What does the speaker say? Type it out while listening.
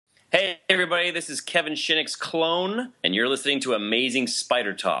Hey everybody, this is Kevin Shinick's clone, and you're listening to Amazing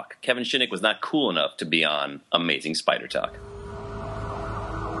Spider Talk. Kevin Shinick was not cool enough to be on Amazing Spider Talk.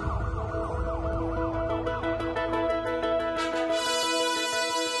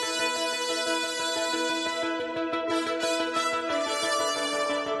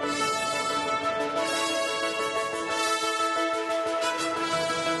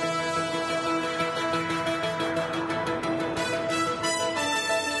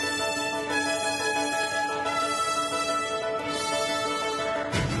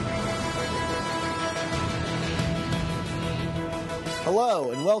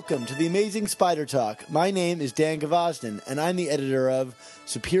 Hello and welcome to the Amazing Spider Talk. My name is Dan Gvozden, and I'm the editor of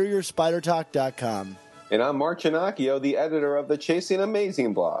SuperiorSpiderTalk.com. And I'm Mark Chinacchio, the editor of the Chasing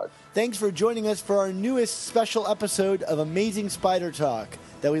Amazing blog. Thanks for joining us for our newest special episode of Amazing Spider Talk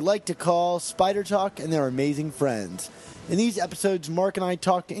that we like to call Spider Talk and Their Amazing Friends. In these episodes, Mark and I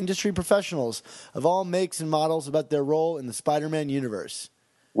talk to industry professionals of all makes and models about their role in the Spider-Man universe.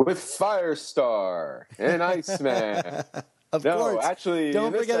 With Firestar and Iceman. Of course. Actually,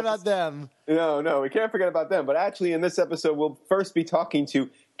 don't forget about them. No, we can't forget about them. But actually, in this episode, we'll first be talking to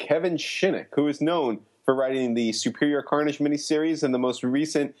Kevin Shinick, who is known for writing the Superior Carnage miniseries and the most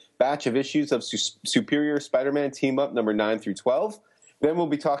recent batch of issues of Superior Spider-Man Team-Up number 9 through 12. Then we'll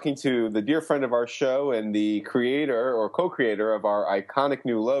be talking to the dear friend of our show and the creator or co-creator of our iconic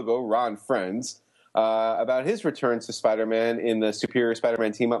new logo, Ron Frenz, about his return to Spider-Man in the Superior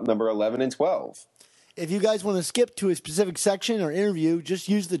Spider-Man Team-Up number 11 and 12. If you guys want to skip to a specific section or interview, just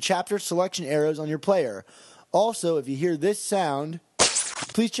use the chapter selection arrows on your player. Also, if you hear this sound,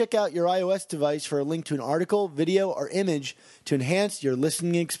 please check out your iOS device for a link to an article, video, or image to enhance your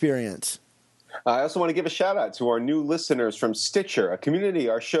listening experience. I also want to give a shout-out to our new listeners from Stitcher, a community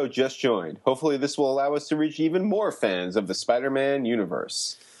our show just joined. Hopefully this will allow us to reach even more fans of the Spider-Man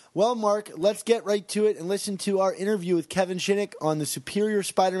universe. Well, Mark, let's get right to it and listen to our interview with Kevin Shinick on the Superior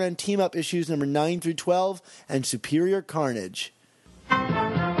Spider-Man Team-Up issues number 9 through 12 and Superior Carnage.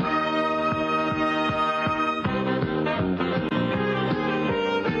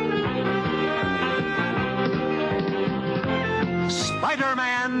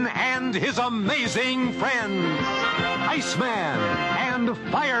 Spider-Man and his amazing friends, Iceman and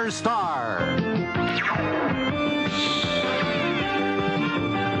Firestar.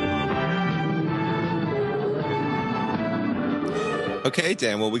 Okay,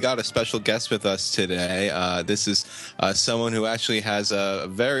 Dan. Well, we got a special guest with us today. This is someone who actually has a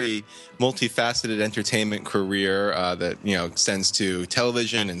very multifaceted entertainment career that extends to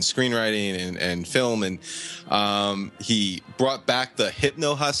television and screenwriting and film. And he brought back the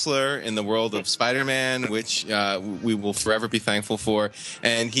Hypno Hustler in the world of Spider-Man, which we will forever be thankful for.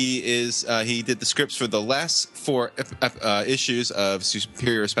 And he did the scripts for the last 4 issues of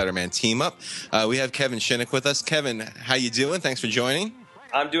Superior Spider-Man Team Up. We have Kevin Shinick with us. Kevin, how you doing? Thanks for joining.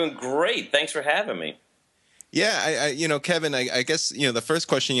 I'm doing great. Thanks for having me. Yeah, Kevin, I guess, the first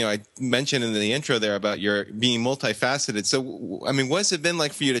question, I mentioned in the intro there about your being multifaceted. So, I mean, what's it been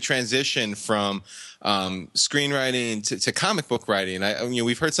like for you to transition from screenwriting to comic book writing?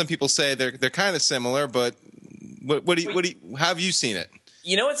 We've heard some people say they're kind of similar, but how have you seen it?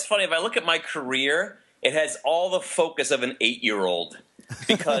 It's funny. If I look at my career, it has all the focus of an 8-year-old.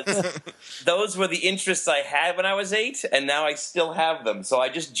 Because those were the interests I had when I was 8, and now I still have them. So I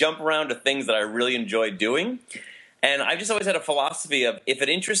just jump around to things that I really enjoy doing. And I've just always had a philosophy of, if it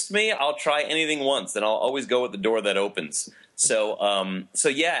interests me, I'll try anything once, and I'll always go with the door that opens. So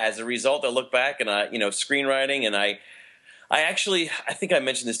yeah, as a result, I look back and screenwriting, and I think I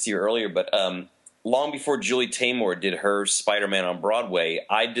mentioned this to you earlier, but long before Julie Taymor did her Spider-Man on Broadway,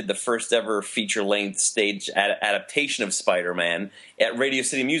 I did the first ever feature-length stage adaptation of Spider-Man at Radio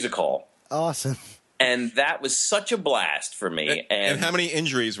City Music Hall. Awesome. And that was such a blast for me. And how many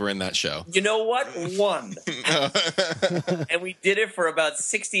injuries were in that show? You know what? 1. And we did it for about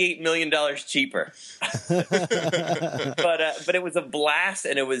 $68 million cheaper. But it was a blast,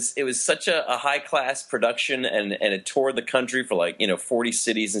 and it was such a high-class production, and it toured the country for 40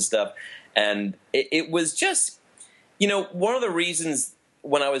 cities and stuff. And it was just, one of the reasons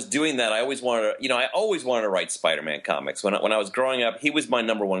when I was doing that, I always wanted to write Spider-Man comics. When I was growing up, he was my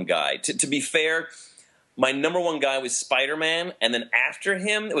number one guy. To be fair, my number one guy was Spider-Man, and then after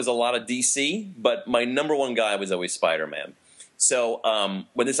him, it was a lot of DC, but my number one guy was always Spider-Man. So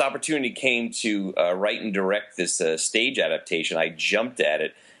when this opportunity came to write and direct this stage adaptation, I jumped at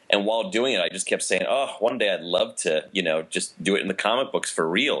it. And while doing it, I just kept saying, oh, one day I'd love to, just do it in the comic books for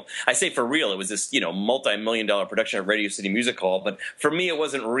real. I say for real. It was this, multi-million-dollar production at Radio City Music Hall. But for me, it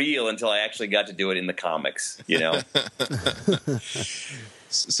wasn't real until I actually got to do it in the comics,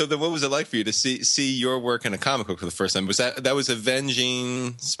 So then, what was it like for you to see your work in a comic book for the first time? Was that was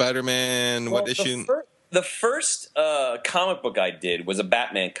Avenging Spider-Man? What issue? The first comic book I did was a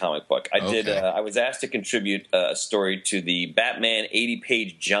Batman comic book. I was asked to contribute a story to the Batman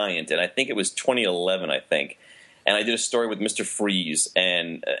 80-page giant, and I think it was 2011. I think, and I did a story with Mr. Freeze,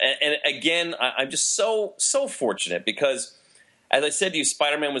 and again, I'm just so fortunate because, as I said to you,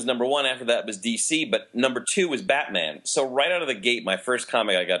 Spider-Man was number one. After that was DC, but number two was Batman. So right out of the gate, my first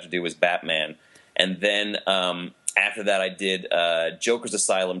comic I got to do was Batman, and then after that, I did Joker's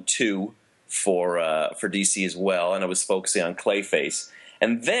Asylum 2. For DC as well, and I was focusing on Clayface.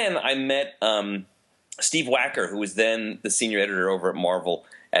 And then I met Steve Wacker, who was then the senior editor over at Marvel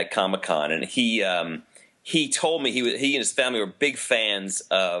at Comic-Con, and he told me he and his family were big fans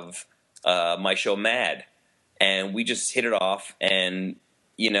of my show Mad, and we just hit it off. And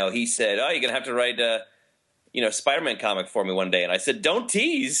he said, "Oh, you're gonna have to write a Spider-Man comic for me one day." And I said, "Don't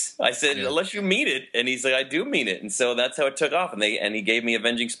tease." I said, "Unless you mean it." And he's like, "I do mean it." And so that's how it took off. And he gave me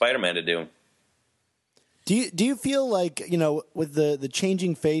Avenging Spider-Man to do. Do you feel like, with the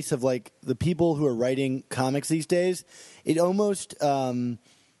changing face of like the people who are writing comics these days, it almost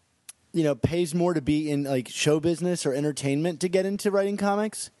pays more to be in like show business or entertainment to get into writing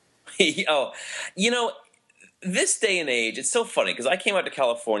comics? This day and age, it's so funny because I came out to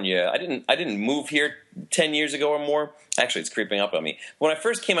California. I didn't move here 10 years ago or more. Actually, it's creeping up on me. When I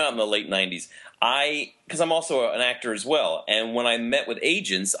first came out in the late 90s, because I'm also an actor as well, and when I met with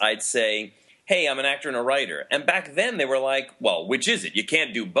agents, I'd say, "Hey, I'm an actor and a writer." And back then they were like, "Well, which is it? You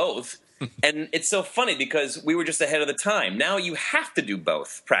can't do both." And it's so funny because we were just ahead of the time. Now you have to do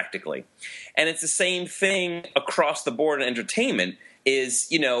both practically. And it's the same thing across the board in entertainment is,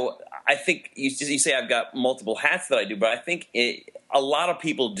 I think you say I've got multiple hats that I do, but I think a lot of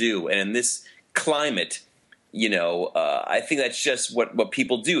people do. And in this climate, I think that's just what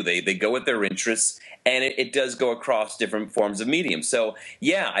people do. They go with their interests, and it does go across different forms of medium. So,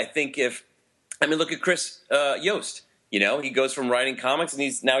 yeah, I think look at Chris Yost. He goes from writing comics and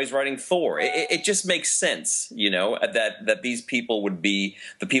he's writing Thor. It just makes sense, that these people would be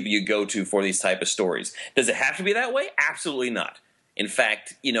the people you go to for these type of stories. Does it have to be that way? Absolutely not. In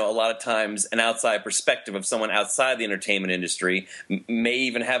fact, a lot of times an outside perspective of someone outside the entertainment industry may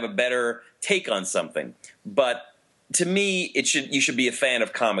even have a better take on something. But to me, you should be a fan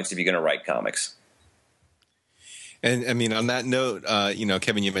of comics if you're going to write comics. And I mean, on that note,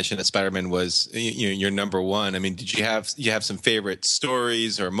 Kevin, you mentioned that Spider-Man was your number one. I mean, did you have some favorite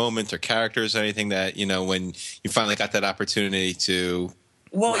stories or moments or characters or anything that when you finally got that opportunity to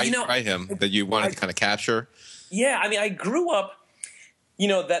write him that you wanted to kind of capture? Yeah, I mean, I grew up.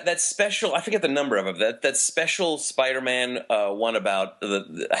 That special, I forget the number of it, that special Spider-Man one about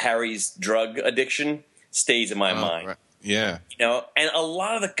the Harry's drug addiction stays in my mind. Right. Yeah. And a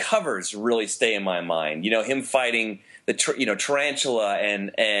lot of the covers really stay in my mind. Him fighting the Tarantula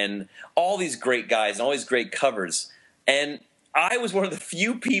and all these great guys and all these great covers. And I was one of the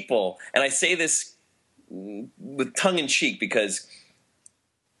few people, and I say this with tongue in cheek because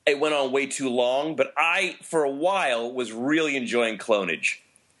it went on way too long, but I, for a while, was really enjoying clonage.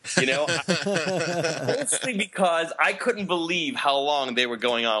 Mostly because I couldn't believe how long they were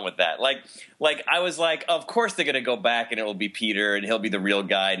going on with that. Like I was like, of course they're going to go back and it will be Peter and he'll be the real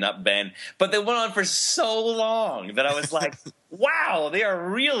guy, not Ben. But they went on for so long that I was like, wow, they are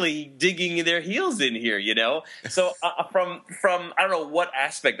really digging their heels in here, So from I don't know what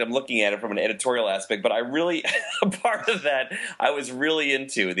aspect I'm looking at it from an editorial aspect, but I really, a part of that I was really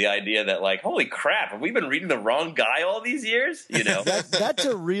into the idea that like, holy crap, have we been reading the wrong guy all these years? That's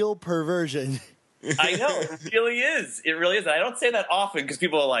a real perversion. I know, it really is. It really is. I don't say that often because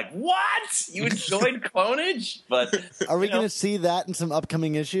people are like, "What? You enjoyed clonage?" But are we going to see that in some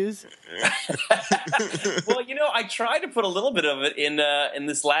upcoming issues? Well, I tried to put a little bit of it in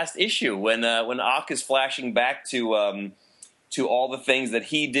this last issue when Ock is flashing back to all the things that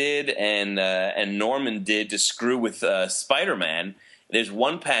he did and Norman did to screw with Spider-Man. There's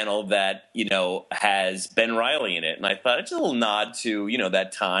one panel that has Ben Reilly in it, and I thought it's a little nod to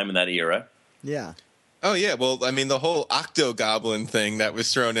that time and that era. Yeah. Oh, yeah. Well, I mean, the whole Octo-Goblin thing that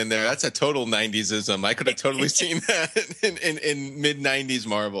was thrown in there, that's a total 90s-ism. I could have totally seen that in mid-90s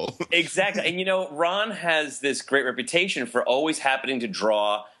Marvel. Exactly. And, Ron has this great reputation for always happening to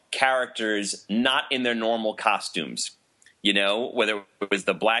draw characters not in their normal costumes. Whether it was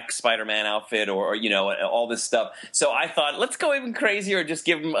the black Spider-Man outfit or all this stuff. So I thought, let's go even crazier and just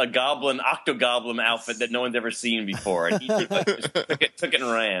give him a Octo-Goblin outfit that no one's ever seen before. And he just took it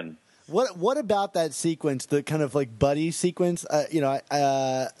and ran. What about that sequence, the kind of like buddy sequence,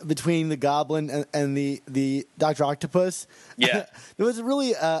 between the Goblin and the Dr. Octopus? Yeah. It was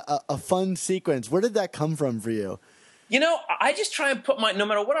really a fun sequence. Where did that come from for you? I just try and no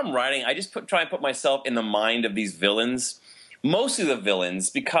matter what I'm writing, I just try and put myself in the mind of these villains, mostly the villains,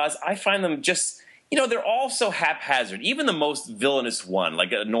 because I find them just, they're all so haphazard. Even the most villainous one,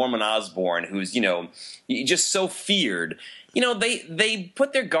 like Norman Osborn, who's, just so feared. They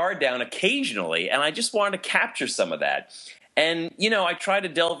put their guard down occasionally, and I just wanted to capture some of that. And, I try to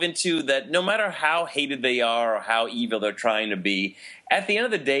delve into that no matter how hated they are or how evil they're trying to be, at the end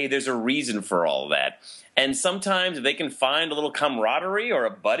of the day, there's a reason for all of that. And sometimes if they can find a little camaraderie or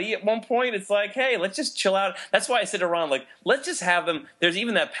a buddy at one point, it's like, hey, let's just chill out. That's why I said around, like, let's just have them. There's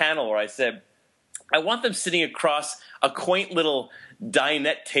even that panel where I said, I want them sitting across a quaint little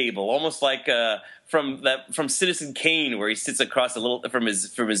dinette table, almost like from Citizen Kane, where he sits across a little from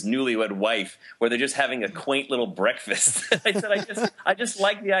his newlywed wife, where they're just having a quaint little breakfast. I said, I just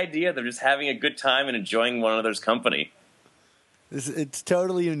like the idea. They're just having a good time and enjoying one another's company. It's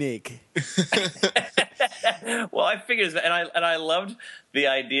totally unique. Well, I figured, and I loved the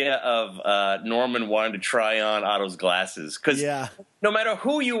idea of Norman wanting to try on Otto's glasses, because no matter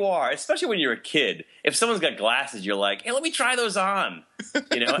who you are, especially when you're a kid, if someone's got glasses, you're like, hey, let me try those on,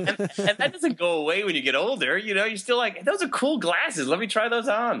 and that doesn't go away when you get older. You're still like, those are cool glasses. Let me try those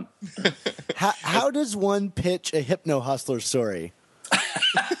on. How does one pitch a Hypno Hustler story?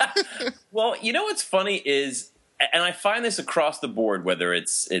 Well, what's funny is, and I find this across the board, whether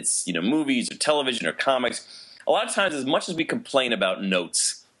it's movies or television or comics, a lot of times, as much as we complain about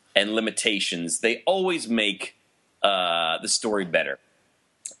notes and limitations, they always make the story better.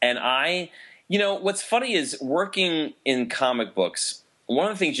 And what's funny is, working in comic books, one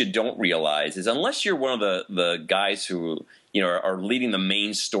of the things you don't realize is, unless you're one of the guys who are leading the main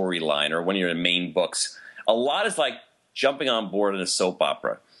storyline, or when you're in main books, a lot is like jumping on board in a soap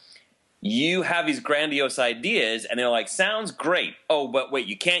opera. You have these grandiose ideas, and they're like, sounds great. Oh, but wait,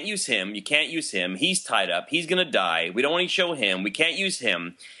 you can't use him. You can't use him. He's tied up. He's going to die. We don't want to show him. We can't use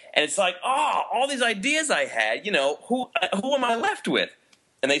him. And it's like, all these ideas I had, who am I left with?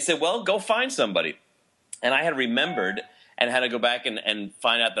 And they said, well, go find somebody. And I had remembered and had to go back and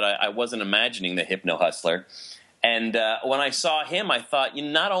find out that I wasn't imagining the Hypno Hustler. And when I saw him, I thought,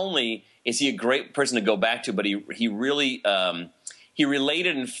 not only is he a great person to go back to, but he really he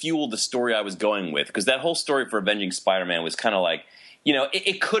related and fueled the story I was going with, because that whole story for Avenging Spider-Man was kind of like,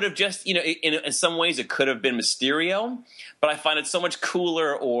 it could have just, in some ways it could have been Mysterio, but I find it so much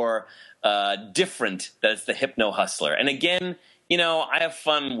cooler or different that it's the Hypno Hustler. And again, I have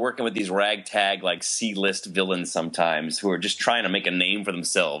fun working with these ragtag, like C-list villains sometimes, who are just trying to make a name for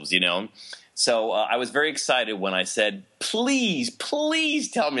themselves, So I was very excited when I said, please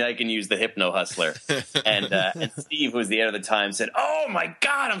tell me I can use the Hypno Hustler. And Steve, who was the editor at the time, said, oh, my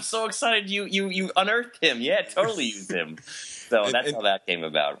God, I'm so excited you unearthed him. Yeah, totally used him. So that's how that came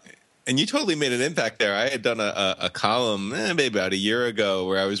about. And you totally made an impact there. I had done a column maybe about a year ago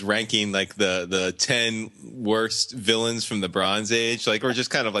where I was ranking like the 10 worst villains from the Bronze Age, or just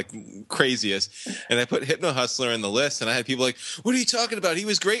kind of like craziest. And I put Hypno Hustler in the list, and I had people like, what are you talking about? He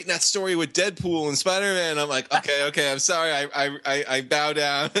was great in that story with Deadpool and Spider-Man. I'm like, okay, I'm sorry. I bow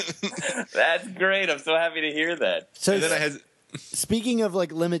down. That's great. I'm so happy to hear that. So then speaking of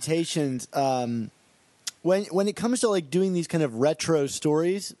like limitations, when it comes to like doing these kind of retro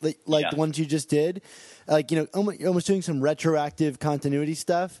stories, like the ones you just did, almost doing some retroactive continuity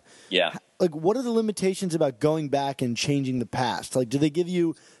stuff. Yeah. Like, what are the limitations about going back and changing the past? Like, do they give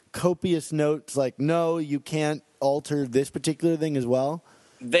you copious notes like, no, you can't alter this particular thing as well?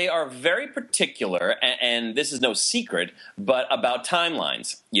 They are very particular, and this is no secret, but about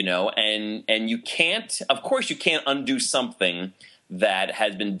timelines, and you can't, of course you can't undo something that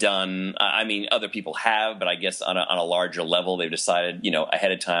has been done. I mean, other people have, but I guess on a larger level, they've decided,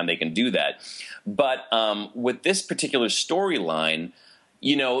 ahead of time they can do that. But with this particular storyline,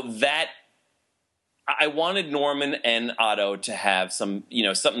 that I wanted Norman and Otto to have some,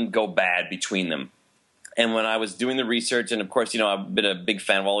 something go bad between them. And when I was doing the research, and of course, I've been a big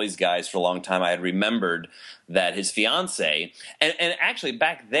fan of all these guys for a long time, I had remembered that his fiance, and actually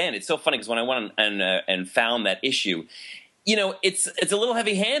back then, it's so funny because when I went and found that issue, it's a little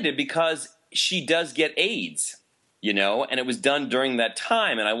heavy-handed because she does get AIDS, and it was done during that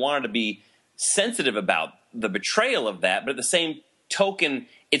time, and I wanted to be sensitive about the betrayal of that, but at the same token,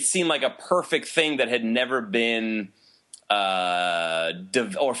 it seemed like a perfect thing that had never been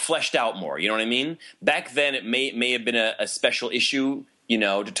or fleshed out more. You know what I mean? Back then, it may have been a special issue,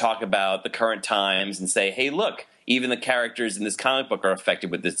 to talk about the current times and say, hey, look, even the characters in this comic book are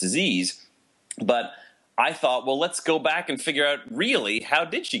affected with this disease. But I thought, well, let's go back and figure out really how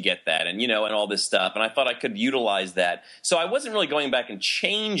did she get that, and and all this stuff. And I thought I could utilize that. So I wasn't really going back and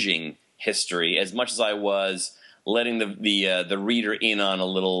changing history as much as I was letting the reader in on a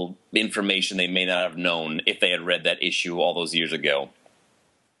little information they may not have known if they had read that issue all those years ago.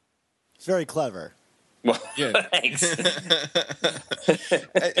 It's very clever. Well, yeah. Thanks.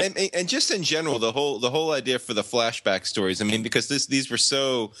 and just in general, the whole idea for the flashback stories. I mean, because these were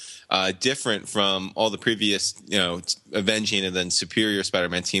so different from all the previous, Avenging and then Superior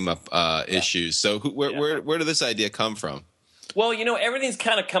Spider-Man team up issues. So where did this idea come from? Well, everything's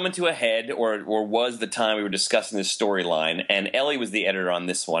kind of coming to a head, or was the time we were discussing this storyline, and Ellie was the editor on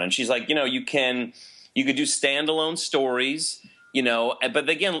this one, and she's like, you could do standalone stories, but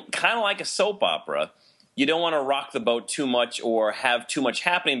again, kind of like a soap opera. You don't want to rock the boat too much or have too much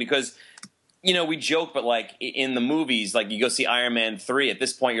happening because, we joke, but like in the movies, like you go see Iron Man 3, at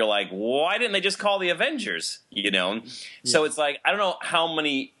this point you're like, why didn't they just call the Avengers, Yeah. So it's like, I don't know how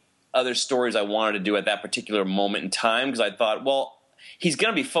many other stories I wanted to do at that particular moment in time because I thought, well, he's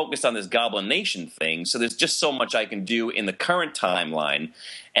going to be focused on this Goblin Nation thing, so there's just so much I can do in the current timeline.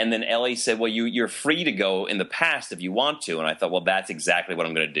 And then Ellie said, well, you're free to go in the past if you want to. And I thought, well, that's exactly what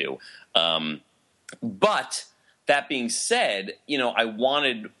I'm going to do. But that being said, I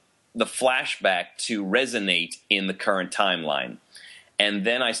wanted the flashback to resonate in the current timeline. And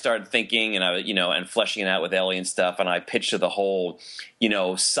then I started thinking, and and fleshing it out with Ellie and stuff. And I pitched to the whole,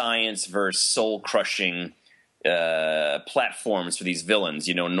 science versus soul crushing platforms for these villains.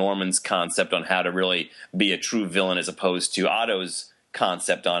 Norman's concept on how to really be a true villain as opposed to Otto's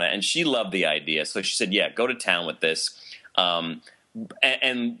concept on it. And she loved the idea, so she said, "Yeah, go to town with this."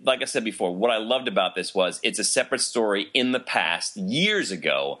 And like I said before, what I loved about this was it's a separate story in the past, years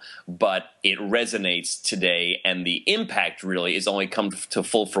ago, but it resonates today, and the impact really is only come to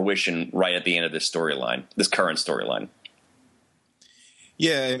full fruition right at the end of this storyline, this current storyline.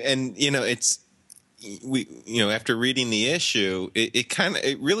 Yeah, and it's after reading the issue,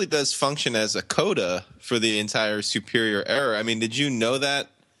 it really does function as a coda for the entire Superior era. I mean, did you know that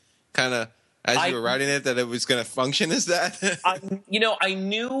kind of as you were writing it, that it was going to function as that? I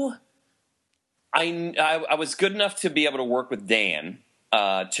knew I was good enough to be able to work with Dan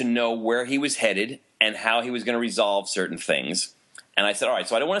to know where he was headed and how he was going to resolve certain things. And I said, all right,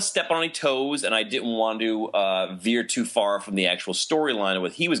 so I don't want to step on any toes, and I didn't want to veer too far from the actual storyline of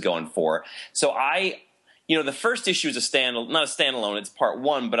what he was going for. So the first issue is not a standalone, it's part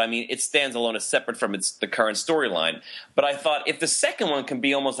one, but I mean, it stands alone as separate from the current storyline. But I thought if the second one can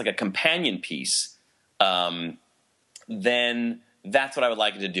be almost like a companion piece, then that's what I would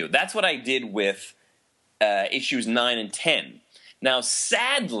like it to do. That's what I did with issues 9 and 10. Now,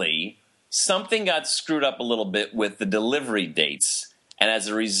 sadly, something got screwed up a little bit with the delivery dates, and as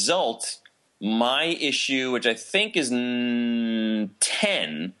a result, my issue, which I think is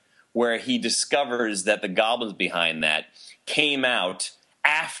 10, where he discovers that the Goblin's behind that, came out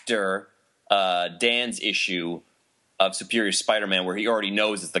after Dan's issue of Superior Spider-Man, where he already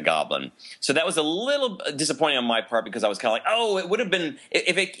knows it's the Goblin. So that was a little disappointing on my part because I was kind of like, oh, it would have been,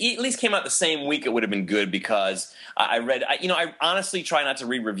 if it at least came out the same week, it would have been good because I honestly try not to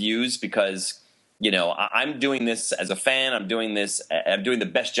read reviews because, I'm doing this as a fan. I'm doing the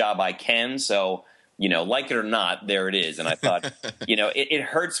best job I can. So, like it or not, there it is. And I thought, it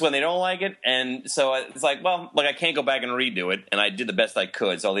hurts when they don't like it. And so it's like, well, I can't go back and redo it. And I did the best I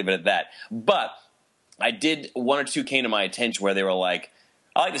could, so I'll leave it at that. But I did, one or two came to my attention where they were like,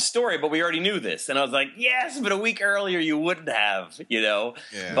 I like the story, but we already knew this. And I was like, yes, but a week earlier you wouldn't have, Yeah.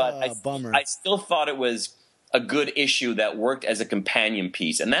 But bummer. I still thought it was a good issue that worked as a companion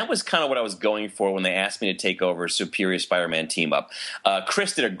piece. And that was kind of what I was going for when they asked me to take over Superior Spider-Man Team Up.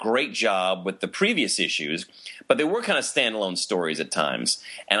 Chris did a great job with the previous issues, but they were kind of standalone stories at times.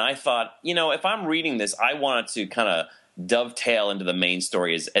 And I thought, if I'm reading this, I want it to kind of dovetail into the main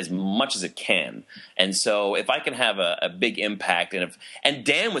story as much as it can. And so if I can have a big impact, and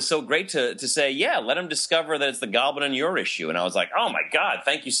Dan was so great to say, yeah, let him discover that it's the Goblin in your issue. And I was like, oh my God,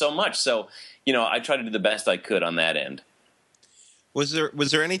 thank you so much. So, I tried to do the best I could on that end. Was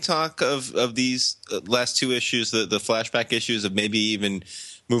there any talk of these last two issues, the flashback issues, of maybe even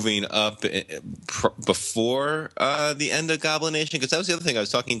moving up before the end of Goblin Nation? Because that was the other thing. I was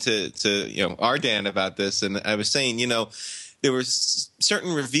talking to our Dan about this, and I was saying, there were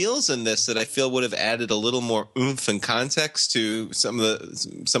certain reveals in this that I feel would have added a little more oomph and context to some of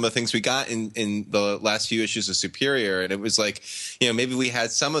the things we got in the last few issues of Superior. And it was like, maybe we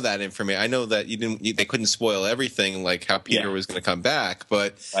had some of that information. I know that they couldn't spoil everything, like how Peter was going to come back,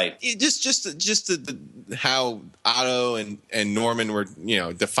 but how Otto and Norman were,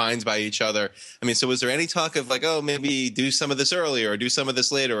 defined by each other. I mean, so was there any talk of like, oh, maybe do some of this earlier or do some of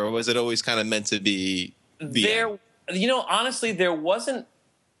this later, or was it always kind of meant to be there? Honestly, there wasn't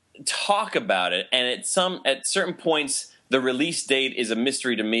talk about it, and at certain points, the release date is a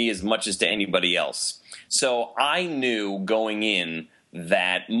mystery to me as much as to anybody else. So I knew going in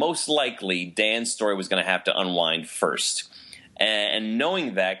that most likely Dan's story was going to have to unwind first. And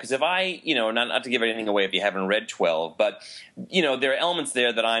knowing that, because if I, not to give anything away if you haven't read 12, but, there are elements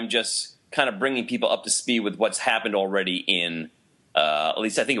there that I'm just kind of bringing people up to speed with what's happened already in at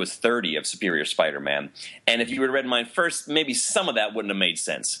least I think it was 30 of Superior Spider-Man. And if you would have read mine first, maybe some of that wouldn't have made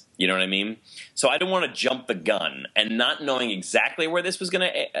sense. You know what I mean? So I didn't want to jump the gun. And not knowing exactly where this was going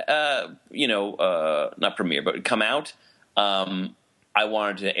to, not premiere, but come out, I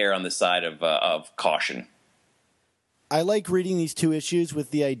wanted to err on the side of caution. I like reading these two issues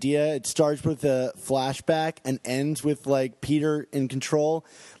with the idea it starts with a flashback and ends with like Peter in control,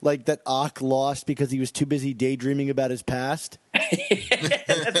 like that Ock lost because he was too busy daydreaming about his past. That's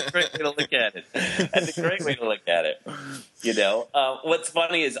a great way to look at it. What's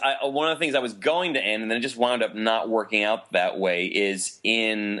funny is one of the things I was going to end and then it just wound up not working out that way is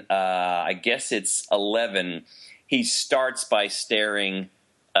in, I guess it's 11, he starts by staring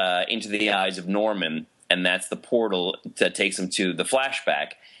into the eyes of Norman. And that's the portal that takes him to the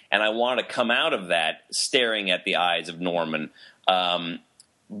flashback. And I want to come out of that staring at the eyes of Norman.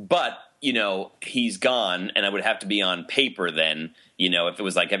 But, he's gone, and I would have to be on paper then, if it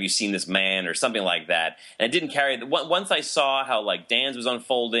was like, have you seen this man or something like that. And it didn't carry – once I saw how, like, Dan's was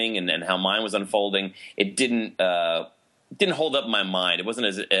unfolding and how mine was unfolding, it didn't hold up in my mind. It wasn't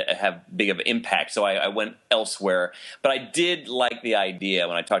as have big of an impact, so I went elsewhere. But I did like the idea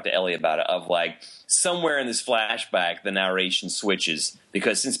when I talked to Ellie about it of like somewhere in this flashback the narration switches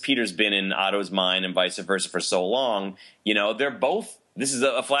because since Peter's been in Otto's mind and vice versa for so long, they're both. This is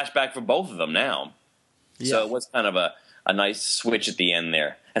a flashback for both of them now. Yeah. So it was kind of a nice switch at the end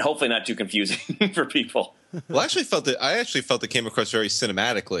there, and hopefully not too confusing for people. Well, I actually felt it came across very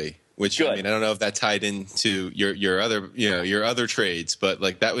cinematically. Which Good. I mean, I don't know if that tied into your other trades, but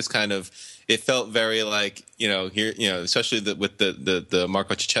like that was kind of it felt very like here especially with the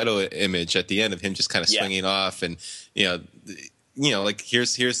Marco Cicchetto image at the end of him just kind of swinging off and like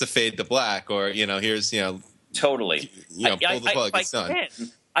here's the fade to black or here's totally pull the plug, it's done.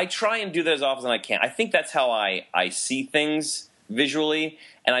 I try and do that as often as I can. I think that's how I see things visually,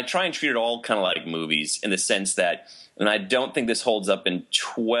 and I try and treat it all kind of like movies in the sense that. And I don't think this holds up in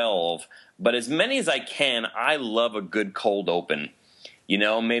 12, but as many as I can, I love a good cold open.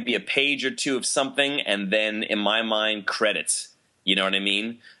 Maybe a page or two of something, and then in my mind, credits. You know what I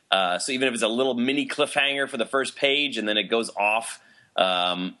mean? So even if it's a little mini cliffhanger for the first page, and then it goes off.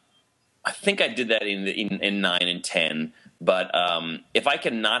 I think I did that in 9 and 10. But if I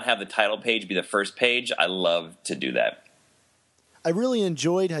can not have the title page be the first page, I love to do that. I really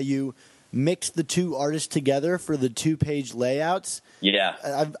enjoyed how you mix the two artists together for the 2-page layouts.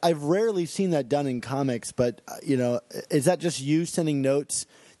 Yeah. I've rarely seen that done in comics, but, is that just you sending notes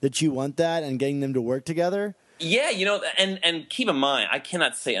that you want that and getting them to work together? Yeah, and keep in mind, I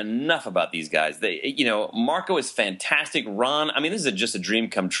cannot say enough about these guys. They, Marco is fantastic. Ron, I mean, this is just a dream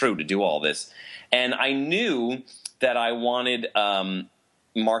come true to do all this. And I knew that I wanted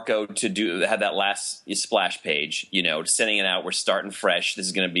Marco to have that last splash page, sending it out. We're starting fresh. This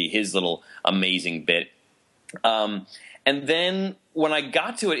is going to be his little amazing bit. And then when I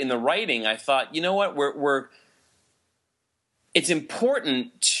got to it in the writing, I thought, you know what, it's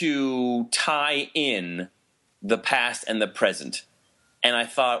important to tie in the past and the present. And I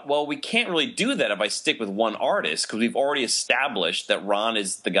thought, well, we can't really do that if I stick with one artist because we've already established that Ron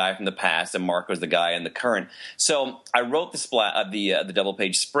is the guy from the past and Marco is the guy in the current. So I wrote the double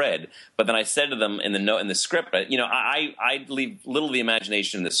page spread, but then I said to them in the script, I leave little of the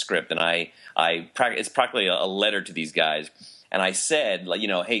imagination in the script, and it's practically a letter to these guys. And I said,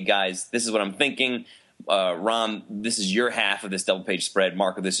 hey guys, this is what I'm thinking. Ron, this is your half of this double page spread.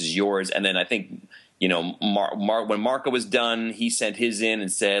 Marco, this is yours. And then I think. When Marco was done, he sent his in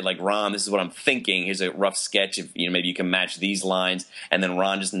and said, like, Ron, this is what I'm thinking. Here's a rough sketch. If maybe you can match these lines. And then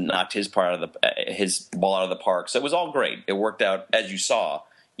Ron just knocked his ball out of the park. So it was all great. It worked out as you saw.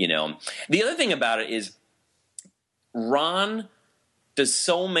 The other thing about it is Ron does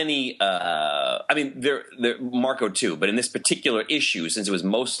so many. I mean, there Marco too, but in this particular issue, since it was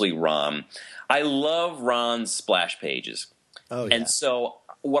mostly Ron, I love Ron's splash pages. Oh, yeah. And so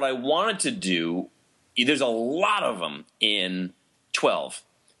what I wanted to do, there's a lot of them in 12.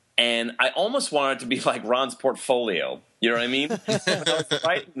 And I almost wanted it to be like Ron's portfolio. You know what I mean? When I was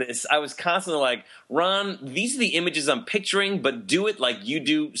writing this, I was constantly like, Ron, these are the images I'm picturing, but do it like you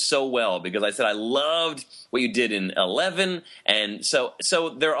do so well. Because I said I loved what you did in 11. And so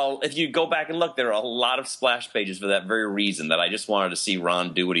they're all, if you go back and look, there are a lot of splash pages for that very reason, that I just wanted to see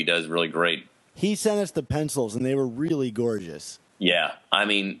Ron do what he does really great. He sent us the pencils, and they were really gorgeous. Yeah, I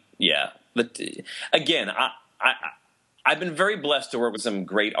mean, yeah. But again, I've been very blessed to work with some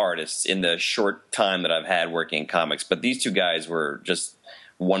great artists in the short time that I've had working in comics. But these two guys were just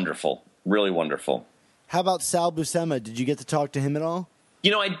wonderful, really wonderful. How about Sal Buscema? Did you get to talk to him at all?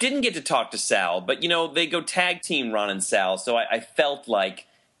 You know, I didn't get to talk to Sal, but, you know, they go tag team Ron and Sal, so I felt like,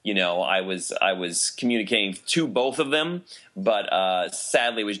 you know, I was communicating to both of them, but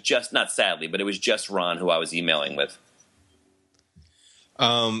sadly, it was just, not sadly, but it was just Ron who I was emailing with.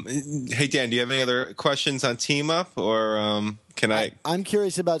 Hey, Dan, do you have any other questions on Team Up, or can I? I'm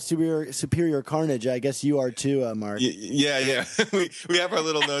curious about Superior Carnage. I guess you are too, Mark. Yeah. we have our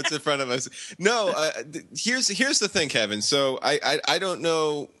little notes in front of us. No, here's the thing, Kevin. So I don't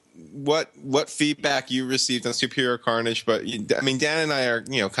know what feedback you received on Superior Carnage, but I mean, Dan and I are,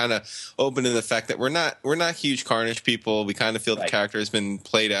 you know, kind of open to the fact that we're not huge Carnage people. We kind of feel the character has been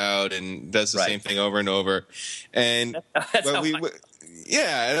played out and does the same thing over and over, and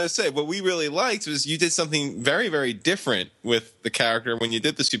yeah, and I say what we really liked was you did something very, very different with the character when you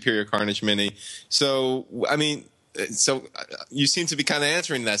did the Superior Carnage mini. So, I mean, you seem to be kind of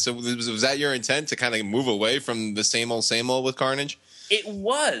answering that. So, was that your intent, to kind of move away from the same old with Carnage? It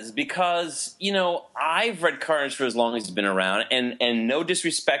was, because, you know, I've read Carnage for as long as he's been around, and no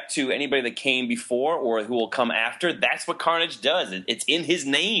disrespect to anybody that came before or who will come after, that's what Carnage does. It's in his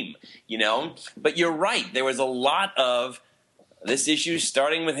name, you know? But you're right, there was a lot of this issue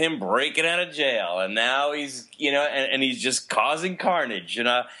starting with him breaking out of jail, and now he's, you know, and he's just causing carnage, you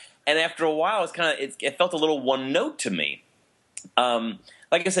know. And after a while, it felt a little one note to me.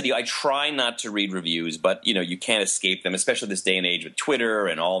 Like I said, I try not to read reviews, but you know, you can't escape them, especially this day and age with Twitter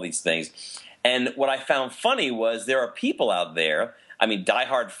and all these things. And what I found funny was there are people out there, I mean,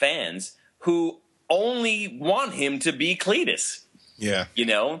 diehard fans, who only want him to be Cletus. Yeah, you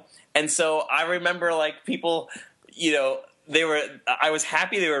know. And so I remember, like, people, you know, I was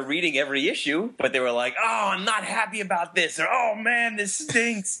happy they were reading every issue, but they were like, "Oh, I'm not happy about this," or "Oh man, this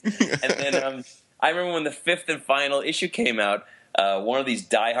stinks." And then I remember when the 5th and final issue came out, one of these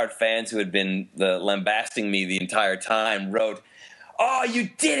diehard fans who had been lambasting me the entire time wrote, "Oh, you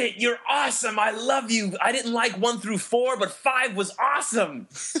did it! You're awesome! I love you! I didn't like 1 through 4, but 5 was awesome!"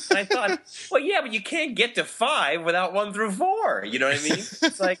 And I thought, well, yeah, but you can't get to 5 without 1 through 4. You know what I mean?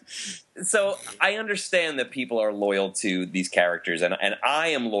 It's like, so I understand that people are loyal to these characters, and I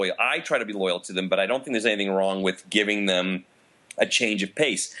am loyal. I try to be loyal to them, but I don't think there's anything wrong with giving them a change of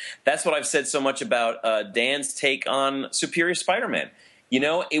pace. That's what I've said so much about Dan's take on Superior Spider-Man. You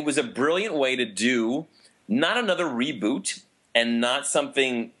know, it was a brilliant way to do not another reboot, and not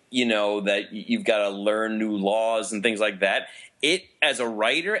something, you know, that you've got to learn new laws and things like that. It, as a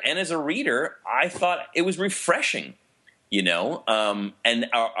writer and as a reader, I thought it was refreshing, you know. And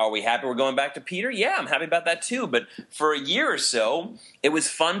are we happy we're going back to Peter? Yeah, I'm happy about that too. But for a year or so, it was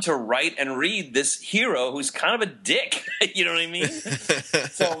fun to write and read this hero who's kind of a dick. You know what I mean?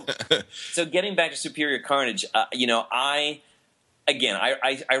 So getting back to Superior Carnage, you know, I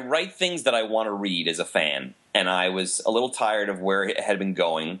write things that I want to read as a fan. And I was a little tired of where it had been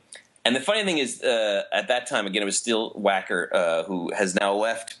going. And the funny thing is, at that time, again, it was still Wacker, who has now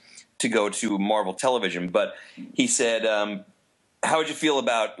left to go to Marvel Television. But he said, how would you feel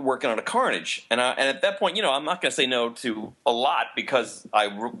about working on a Carnage? And at that point, you know, I'm not going to say no to a lot, because I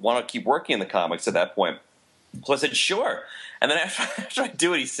want to keep working in the comics at that point. So I said, sure. And then after I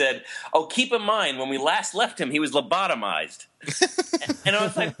do it, he said, oh, keep in mind, when we last left him, he was lobotomized. And I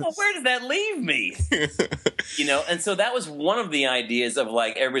was like, well, where does that leave me? You know, and so that was one of the ideas of,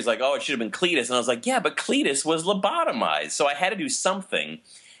 like, everybody's like, oh, it should have been Cletus. And I was like, yeah, but Cletus was lobotomized. So I had to do something.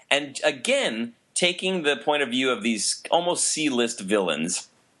 And again, taking the point of view of these almost C-list villains,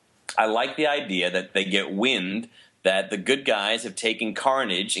 I like the idea that they get wind that the good guys have taken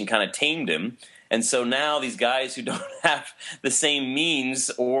Carnage and kind of tamed him. And so now these guys who don't have the same means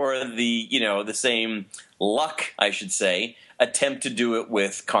or the same luck, I should say, attempt to do it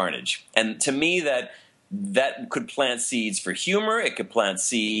with Carnage. And to me, that that could plant seeds for humor. It could plant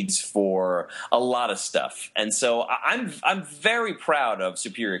seeds for a lot of stuff. And so I'm very proud of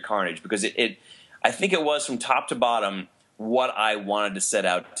Superior Carnage because I think it was from top to bottom what I wanted to set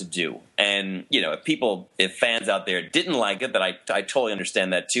out to do. And, if fans out there didn't like it, that I totally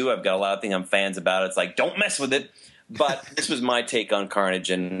understand that too. I've got a lot of things I'm fans about. It's like, don't mess with it. But this was my take on Carnage,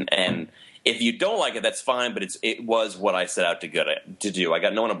 and if you don't like it, that's fine, but it was what I set out to do. I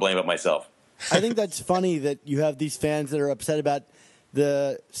got no one to blame but myself. I think that's funny that you have these fans that are upset about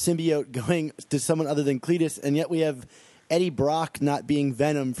the symbiote going to someone other than Cletus, and yet we have Eddie Brock not being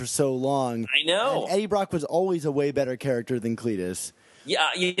Venom for so long. I know. And Eddie Brock was always a way better character than Cletus. Yeah,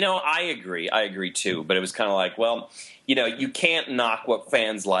 I agree. I agree, too. But it was kind of like, well, you can't knock what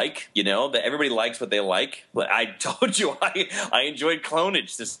fans like, that everybody likes what they like. But I told you I enjoyed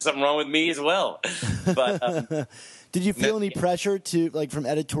Clonage. There's something wrong with me as well. But did you feel any pressure from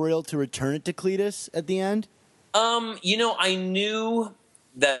editorial to return it to Cletus at the end? I knew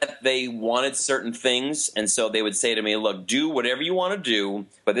that they wanted certain things, and so they would say to me, look, do whatever you want to do,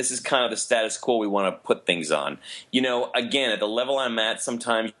 but this is kind of the status quo we want to put things on. Again, at the level I'm at,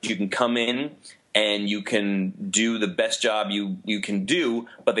 sometimes you can come in and you can do the best job you can do,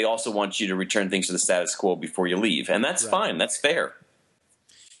 but they also want you to return things to the status quo before you leave, and that's fine. That's fair.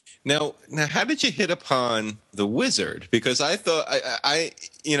 Now, how did you hit upon the Wizard? Because I thought, I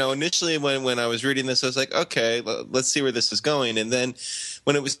initially when I was reading this, I was like, okay, let's see where this is going. And then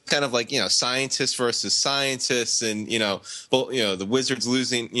when it was kind of like, scientists versus scientists, and the Wizard's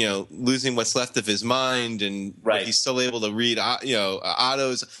losing what's left of his mind, and right. He's still able to read,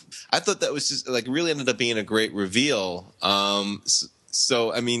 Otto's. I thought that was just like really ended up being a great reveal.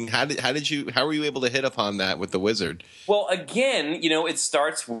 So, I mean, how were you able to hit upon that with the Wizard? Well, again, it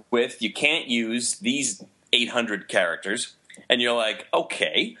starts with you can't use these 800 characters, and you're like,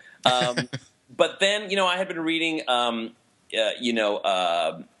 okay. But then, I had been reading, it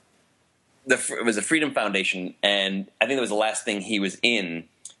was the Freedom Foundation, and I think that was the last thing he was in,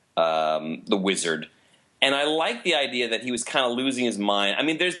 the Wizard. And I like the idea that he was kind of losing his mind. I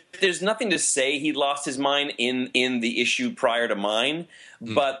mean, there's nothing to say he lost his mind in the issue prior to mine,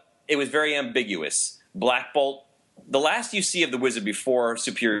 but it was very ambiguous. Black Bolt, the last you see of the Wizard before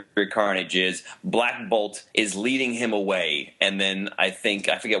Superior Carnage is Black Bolt is leading him away. And then I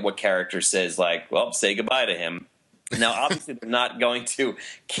forget what character says, like, well, say goodbye to him. Now, obviously, they're not going to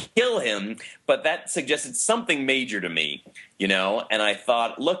kill him, but that suggested something major to me, And I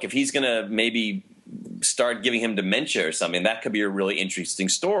thought, look, if he's going to maybe start giving him dementia or something, that could be a really interesting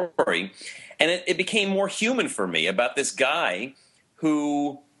story. And it became more human for me about this guy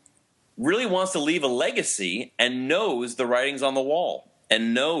who really wants to leave a legacy and knows the writing's on the wall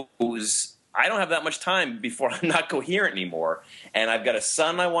and knows I don't have that much time before I'm not coherent anymore. And I've got a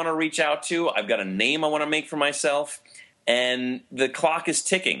son I want to reach out to. I've got a name I want to make for myself. And the clock is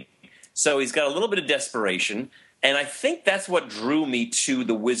ticking. So he's got a little bit of desperation. And I think that's what drew me to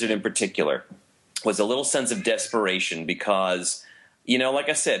the Wizard in particular, was a little sense of desperation because, like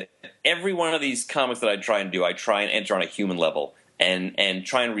I said, every one of these comics that I try and do, I try and enter on a human level and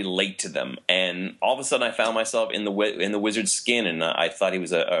try and relate to them. And all of a sudden I found myself in the Wizard's skin, and I thought he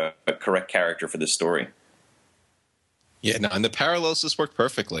was a correct character for this story. Yeah, no, and the parallels just worked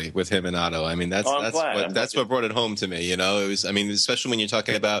perfectly with him and Otto. I mean, that's what brought it home to me. It was, I mean, especially when you're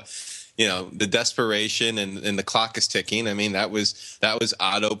talking about, the desperation and the clock is ticking. I mean, that was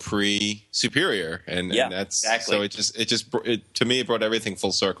Otto pre-Superior, and that's exactly. So to me it brought everything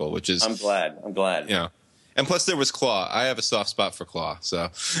full circle, which is I'm glad. And plus there was Claw. I have a soft spot for Claw, so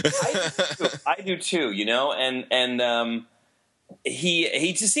I do too. And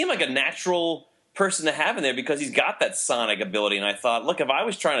he just seemed like a natural person to have in there because he's got that sonic ability. And I thought, look, if I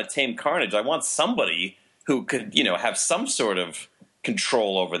was trying to tame Carnage, I want somebody who could, have some sort of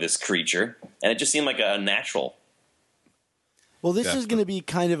control over this creature. And it just seemed like a natural. Well, this is going to be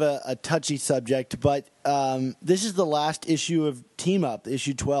kind of a touchy subject, but this is the last issue of Team Up,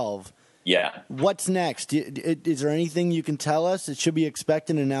 issue 12. Yeah. What's next? Is there anything you can tell us? Should we expect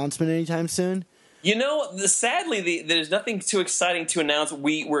an announcement anytime soon? Sadly, there's nothing too exciting to announce.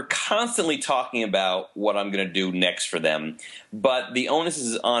 We're constantly talking about what I'm going to do next for them, but the onus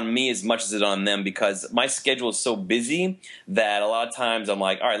is on me as much as it's on them because my schedule is so busy that a lot of times I'm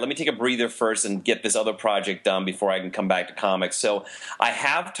like, all right, let me take a breather first and get this other project done before I can come back to comics. So I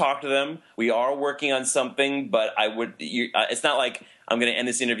have talked to them. We are working on something, but it's not like I'm going to end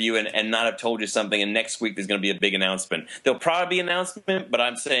this interview and not have told you something, and next week there's going to be a big announcement. There'll probably be an announcement, but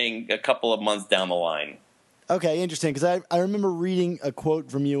I'm saying a couple of months down the line. Okay, interesting, because I remember reading a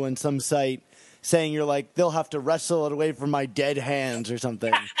quote from you on some site saying you're like, they'll have to wrestle it away from my dead hands or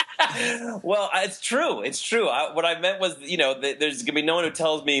something. Well, it's true. It's true. What I meant was, there's going to be no one who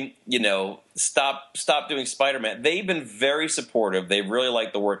tells me, stop doing Spider-Man. They've been very supportive. They really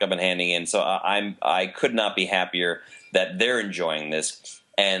like the work I've been handing in. So I could not be happier that they're enjoying this.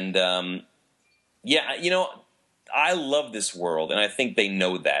 And I love this world, and I think they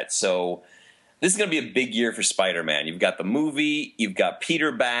know that. So this is going to be a big year for Spider-Man. You've got the movie, you've got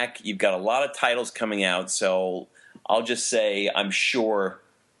Peter back, you've got a lot of titles coming out. So I'll just say I'm sure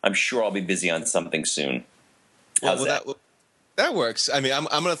I'll be busy on something soon. How's that? That works. I mean, I'm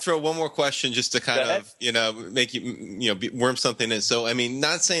going to throw one more question just to kind of, make you, worm something in. So, I mean,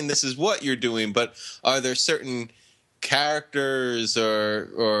 not saying this is what you're doing, but are there certain characters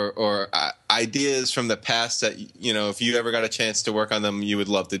or ideas from the past that, if you ever got a chance to work on them, you would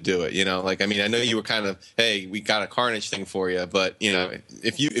love to do it? I mean, I know you were kind of, hey, we got a Carnage thing for you, but,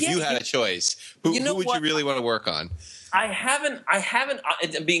 if you had a choice, who would you really want to work on? I haven't,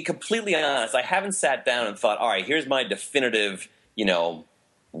 being completely honest, I haven't sat down and thought, all right, here's my definitive,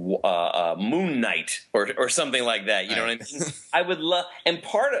 Moon Knight or something like that. You know what I mean? I would love, and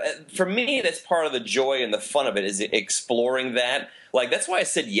for me, that's part of the joy and the fun of it is exploring that. Like, that's why I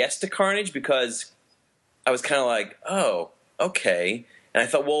said yes to Carnage, because I was kind of like, oh, okay. And I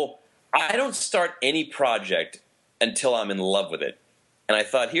thought, well, I don't start any project until I'm in love with it. And I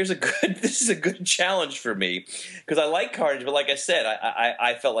thought, this is a good challenge for me, because I like Carnage, but like I said,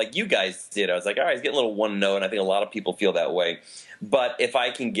 I felt like you guys did. I was like, all right, it's getting a little one note, and I think a lot of people feel that way. But if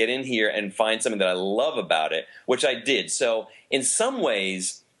I can get in here and find something that I love about it, which I did, so in some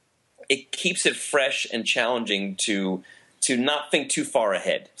ways, it keeps it fresh and challenging to not think too far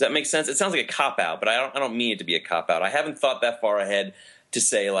ahead. Does that make sense? It sounds like a cop-out, but I don't mean it to be a cop-out. I haven't thought that far ahead to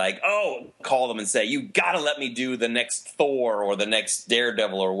say, like, call them and say, you got to let me do the next Thor or the next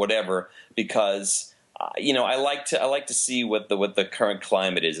Daredevil or whatever, because I like to see what the current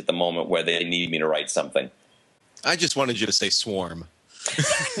climate is at the moment where they need me to write something. I just wanted you to say Swarm.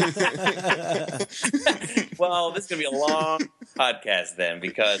 Well, this is going to be a long podcast then,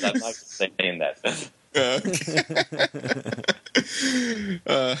 because I'm not saying that.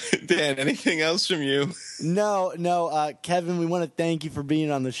 Dan, anything else from you? No. Kevin, we want to thank you for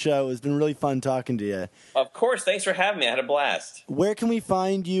being on the show. It's been really fun talking to you. Of course. Thanks for having me. I had a blast. Where can we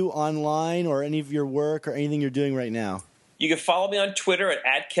find you online, or any of your work, or anything you're doing right now? You can follow me on Twitter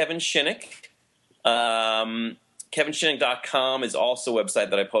at Kevin Shinick. KevinShinick.com is also a website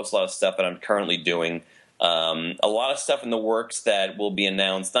that I post a lot of stuff that I'm currently doing. A lot of stuff in the works that will be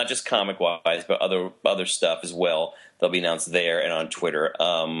announced, not just comic-wise, but other stuff as well. They'll be announced there and on Twitter.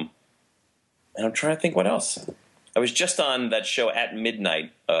 And I'm trying to think what else. I was just on that show At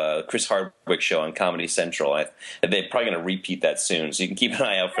Midnight, Chris Hardwick show on Comedy Central. They're probably going to repeat that soon, so you can keep an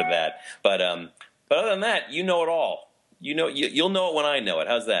eye out for that. But other than that, you know it all. You'll know it when I know it.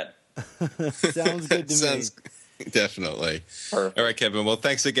 How's that? Sounds good to me. Definitely. Perfect. All right, Kevin. Well,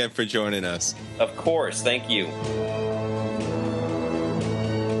 thanks again for joining us. Of course. Thank you.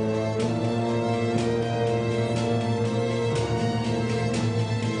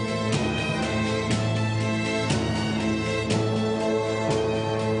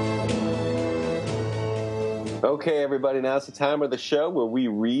 Okay, everybody, now's the time of the show where we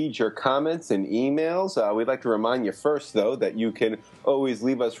read your comments and emails. We'd like to remind you first, though, that you can always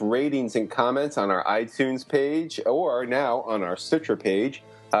leave us ratings and comments on our iTunes page, or now on our Stitcher page,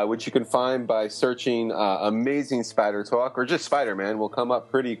 which you can find by searching Amazing Spider Talk, or just Spider-Man. Will come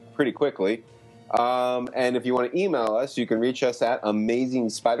up pretty quickly. And if you want to email us, you can reach us at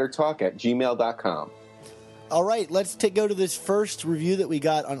amazingspidertalk@gmail.com. All right, let's go to this first review that we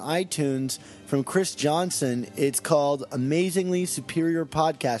got on iTunes from Chris Johnson. It's called Amazingly Superior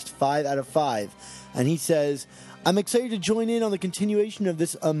Podcast, 5 out of 5. And he says, I'm excited to join in on the continuation of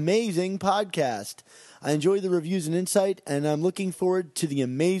this amazing podcast. I enjoy the reviews and insight, and I'm looking forward to the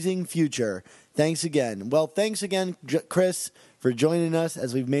amazing future. Thanks again. Well, thanks again, Chris, for joining us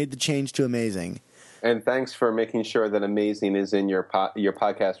as we've made the change to amazing. And thanks for making sure that amazing is in your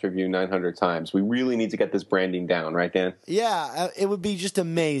podcast review 900 times. We really need to get this branding down, right, Dan? Yeah, it would be just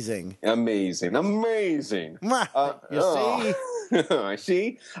amazing. Amazing. You see? I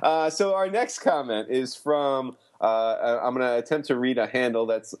see. So our next comment is from, I'm going to attempt to read a handle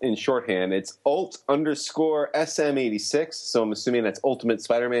that's in shorthand. It's alt_SM86. So I'm assuming that's Ultimate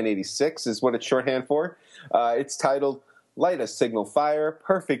Spider-Man 86 is what it's shorthand for. It's titled, Light a Signal Fire,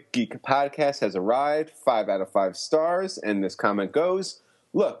 Perfect Geek Podcast has arrived, 5 out of 5 stars, and this comment goes,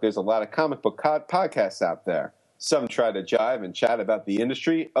 look, there's a lot of comic book podcasts out there. Some try to jive and chat about the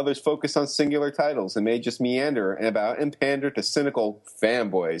industry. Others focus on singular titles and may just meander about and pander to cynical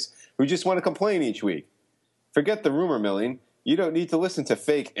fanboys who just want to complain each week. Forget the rumor milling. You don't need to listen to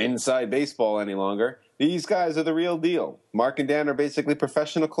fake inside baseball any longer. These guys are the real deal. Mark and Dan are basically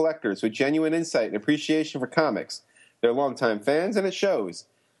professional collectors with genuine insight and appreciation for comics. They're longtime fans, and it shows.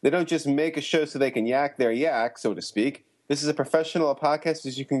 They don't just make a show so they can yak their yak, so to speak. This is a professional podcast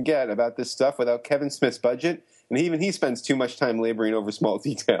as you can get about this stuff without Kevin Smith's budget, and even he spends too much time laboring over small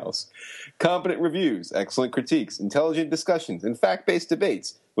details. Competent reviews, excellent critiques, intelligent discussions, and fact-based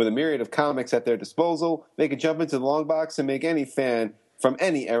debates. With a myriad of comics at their disposal, they can jump into the long box and make any fan from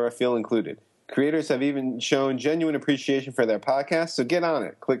any era feel included. Creators have even shown genuine appreciation for their podcast, so get on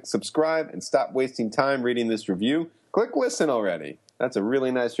it. Click subscribe and stop wasting time reading this review. Click listen already. That's a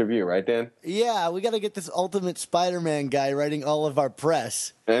really nice review, right, Dan? Yeah, we got to get this Ultimate Spider-Man guy writing all of our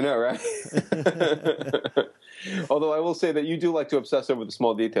press. I know, right? Although I will say that you do like to obsess over the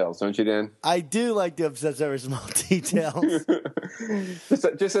small details, don't you, Dan? I do like to obsess over small details.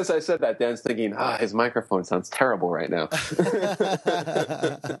 Just as I said that, Dan's thinking, his microphone sounds terrible right now.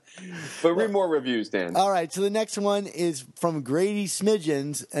 But read more reviews, Dan. All right, so the next one is from Grady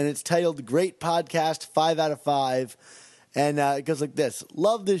Smidgens, and it's titled Great Podcast, 5 out of 5. And it goes like this.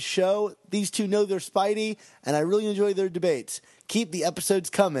 Love this show. These two know their Spidey, and I really enjoy their debates. Keep the episodes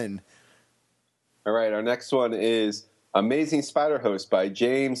coming. All right, our next one is Amazing Spider Host by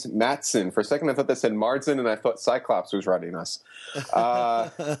James Matson. For a second, I thought that said Marsden, and I thought Cyclops was writing us.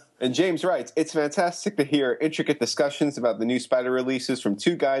 And James writes, it's fantastic to hear intricate discussions about the new Spider releases from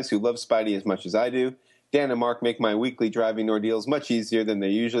two guys who love Spidey as much as I do. Dan and Mark make my weekly driving ordeals much easier than they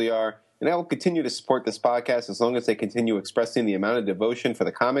usually are. And I will continue to support this podcast as long as they continue expressing the amount of devotion for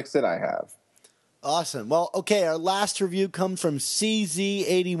the comics that I have. Awesome. Well, okay, our last review comes from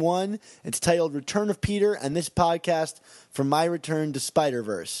CZ81. It's titled Return of Peter, and this podcast from my return to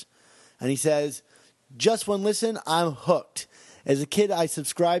Spider-Verse. And he says, just one listen, I'm hooked. As a kid, I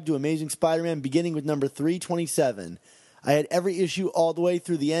subscribed to Amazing Spider-Man beginning with number 327. I had every issue all the way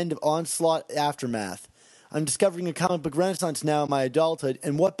through the end of Onslaught Aftermath. I'm discovering a comic book renaissance now in my adulthood,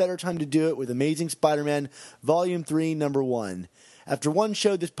 and what better time to do it with Amazing Spider-Man Volume 3, Number 1. After one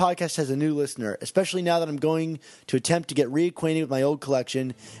show, this podcast has a new listener, especially now that I'm going to attempt to get reacquainted with my old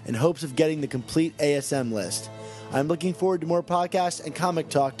collection in hopes of getting the complete ASM list. I'm looking forward to more podcasts and comic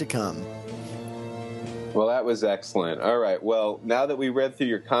talk to come. Well, that was excellent. All right, well, now that we read through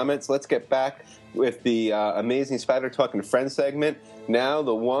your comments, let's get back with the Amazing Spider Talk and Friends segment. Now,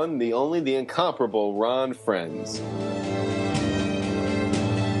 the one, the only, the incomparable Ron Frenz.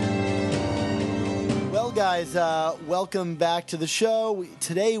 Well, guys, welcome back to the show.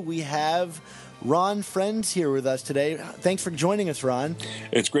 Today we have Ron Frenz here with us today. Thanks for joining us, Ron.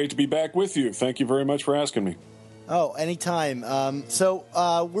 It's great to be back with you. Thank you very much for asking me. Oh, anytime. So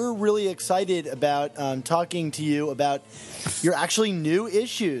we're really excited about talking to you about your actually new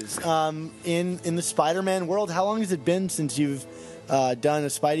issues in the Spider-Man world. How long has it been since you've done a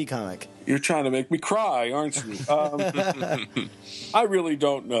Spidey comic? You're trying to make me cry, aren't you? I really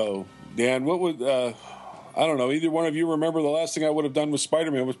don't know, Dan. What would I don't know. Either one of you remember the last thing I would have done with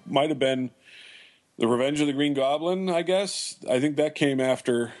Spider-Man might have been The Revenge of the Green Goblin, I guess. I think that came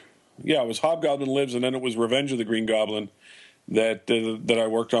after. Yeah, it was Hobgoblin Lives, and then it was Revenge of the Green Goblin that I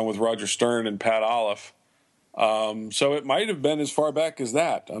worked on with Roger Stern and Pat Olive. So it might have been as far back as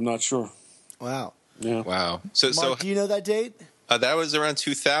that. I'm not sure. Wow. Yeah. Wow. Mark, do you know that date? That was around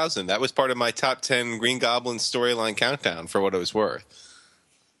 2000. That was part of my top 10 Green Goblin storyline countdown for what it was worth.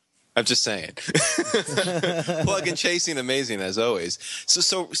 I'm just saying. Plug and chasing, amazing as always.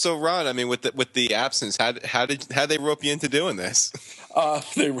 So Ron, I mean, with the absence, how they rope you into doing this?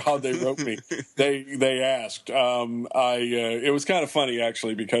 They wrote me. They asked. It was kind of funny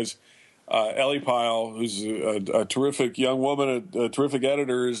actually because Ellie Pyle, who's a terrific young woman, a terrific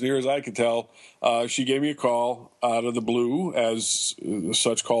editor, as near as I can tell, she gave me a call out of the blue, as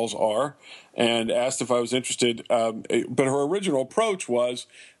such calls are, and asked if I was interested. But her original approach was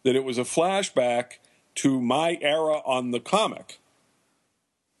that it was a flashback to my era on the comic.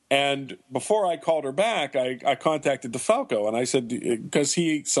 And before I called her back, I contacted DeFalco, and I said, because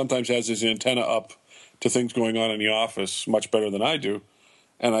he sometimes has his antenna up to things going on in the office much better than I do.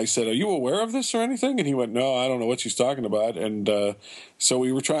 And I said, "Are you aware of this or anything?" And he went, "No, I don't know what she's talking about." And so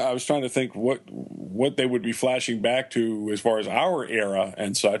we were I was trying to think what they would be flashing back to as far as our era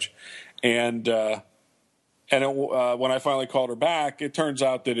and such. And when I finally called her back, it turns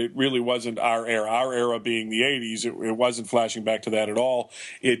out that it really wasn't our era. Our era being the 80s, it wasn't flashing back to that at all.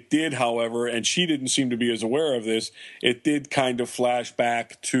 It did, however, and she didn't seem to be as aware of this, it did kind of flash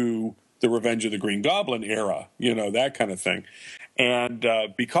back to the Revenge of the Green Goblin era, that kind of thing. And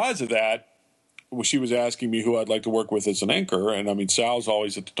because of that, she was asking me who I'd like to work with as an anchor. And I mean, Sal's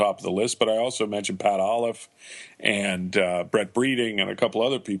always at the top of the list, but I also mentioned Pat Olive and Brett Breeding and a couple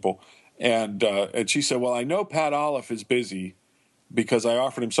other people. And she said, well, I know Pat Olive is busy because I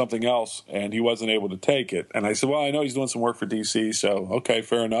offered him something else and he wasn't able to take it. And I said, well, I know he's doing some work for DC, so okay,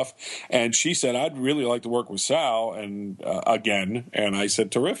 fair enough. And she said, I'd really like to work with Sal and again. And I said,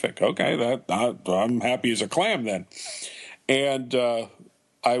 terrific. Okay, I'm happy as a clam then. And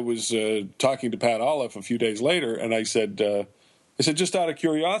I was talking to Pat Olive a few days later, and I said, just out of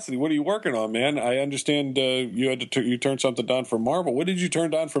curiosity, what are you working on, man? I understand you turned something down from Marvel. What did you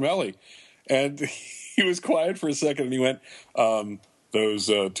turn down from Ellie? And he was quiet for a second, and he went, those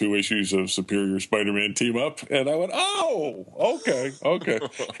 2 issues of Superior Spider-Man Team Up. And I went, oh, okay.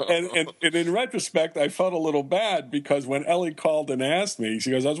 and in retrospect, I felt a little bad because when Ellie called and asked me,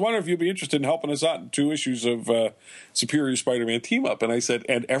 she goes, I was wondering if you'd be interested in helping us out in 2 issues of Superior Spider-Man Team Up. And I said,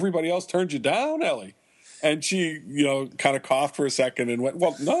 and everybody else turned you down, Ellie? And she, kind of coughed for a second and went,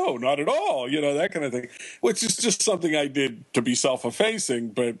 well, no, not at all, that kind of thing, which is just something I did to be self-effacing.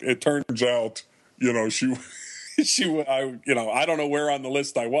 But it turns out, I don't know where on the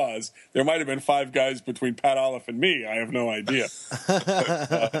list I was. There might have been 5 guys between Pat Olive and me. I have no idea.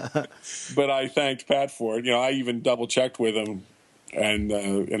 But I thanked Pat for it. I even double-checked with him and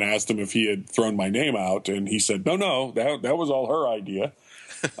asked him if he had thrown my name out. And he said, no, that was all her idea.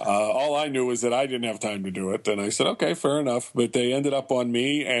 All I knew was that I didn't have time to do it. And I said, okay, fair enough. But they ended up on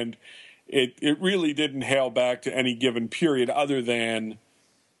me, and it really didn't hail back to any given period other than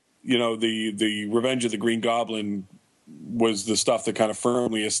the Revenge of the Green Goblin was the stuff that kind of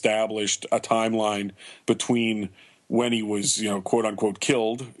firmly established a timeline between when he was, quote unquote,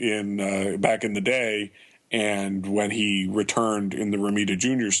 killed back in the day and when he returned in the Romita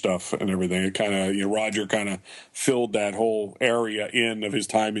Jr. stuff and everything. It kind of, Roger kind of filled that whole area in of his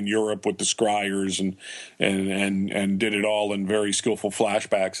time in Europe with the Scryers and did it all in very skillful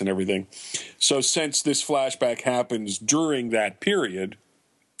flashbacks and everything. So since this flashback happens during that period,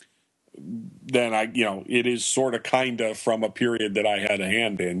 then it is sort of kind of from a period that I had a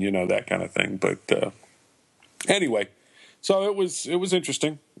hand in, that kind of thing. But anyway, so it was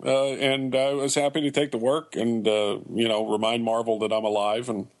interesting, and I was happy to take the work and remind Marvel that I'm alive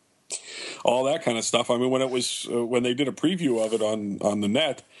and all that kind of stuff. I mean, when they did a preview of it on the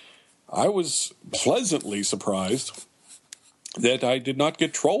net, I was pleasantly surprised that I did not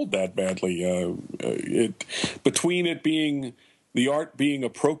get trolled that badly. Between it being the art being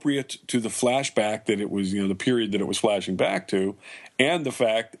appropriate to the flashback that it was, the period that it was flashing back to, and the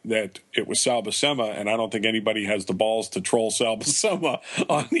fact that it was Sal Buscema, and I don't think anybody has the balls to troll Sal Buscema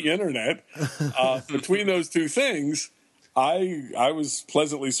on the internet. Between those two things, I was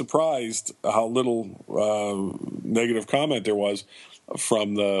pleasantly surprised how little negative comment there was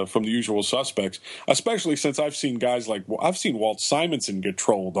from the usual suspects, especially since I've seen Walt Simonson get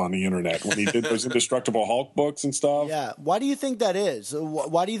trolled on the internet when he did those Indestructible Hulk books and stuff. Yeah, why do you think that is?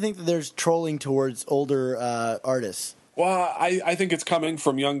 Why do you think that there's trolling towards older artists? Well, I think it's coming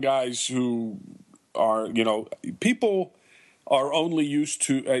from young guys who are, people are only used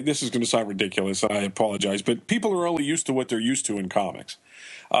to. This is going to sound ridiculous, and I apologize, but people are only used to what they're used to in comics.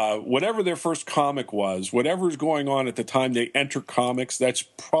 Whatever their first comic was, whatever's going on at the time they enter comics, that's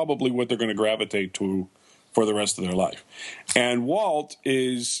probably what they're going to gravitate to for the rest of their life. And Walt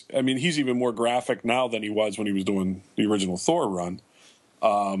he's even more graphic now than he was when he was doing the original Thor run.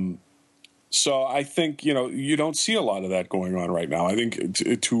 So I think, you don't see a lot of that going on right now. I think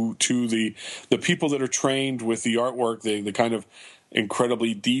to the people that are trained with the artwork, the kind of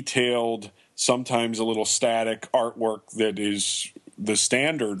incredibly detailed, sometimes a little static artwork that is the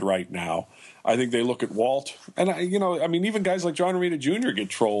standard right now, I think they look at Walt, and even guys like John Romita Jr. get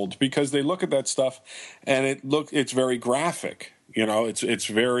trolled because they look at that stuff and it's very graphic. It's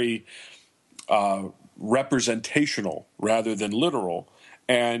very representational rather than literal,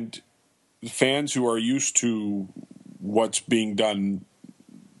 and fans who are used to what's being done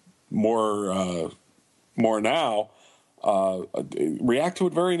more now react to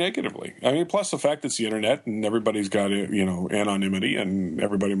it very negatively. Plus the fact it's the internet and everybody's got anonymity and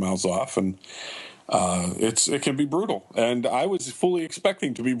everybody mouths off, and it can be brutal. And I was fully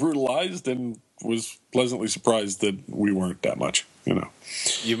expecting to be brutalized and was pleasantly surprised that we weren't that much.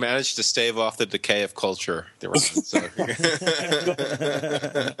 You managed to stave off the decay of culture. A lot of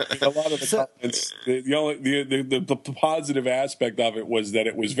the comments, the positive aspect of it was that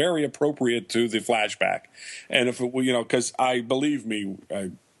it was very appropriate to the flashback, and if it, because believe me,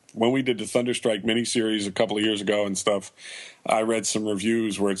 when we did the Thunderstrike miniseries a couple of years ago and stuff, I read some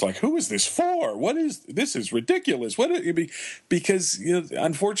reviews where it's like, who is this for? This is ridiculous. Because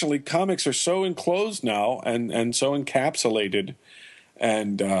unfortunately, comics are so enclosed now and so encapsulated.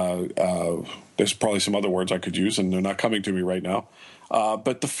 And there's probably some other words I could use, and they're not coming to me right now.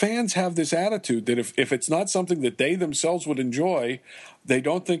 But the fans have this attitude that if it's not something that they themselves would enjoy, they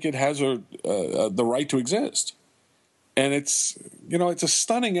don't think it has the right to exist. And it's a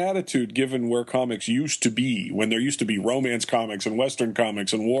stunning attitude given where comics used to be, when there used to be romance comics and Western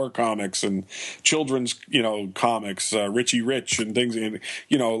comics and war comics and children's, comics, Richie Rich and things. And,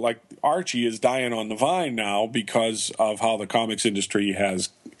 like Archie is dying on the vine now because of how the comics industry has,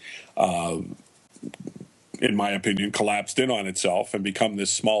 in my opinion, collapsed in on itself and become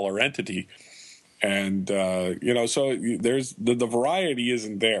this smaller entity. And, so there's the variety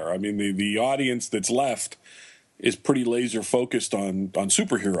isn't there. I mean, the audience that's left is pretty laser focused on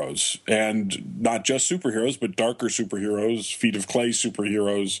superheroes, and not just superheroes, but darker superheroes, feet of clay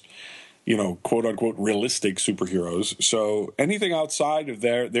superheroes, quote unquote realistic superheroes. So anything outside of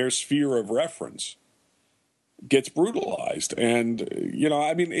their sphere of reference gets brutalized. And,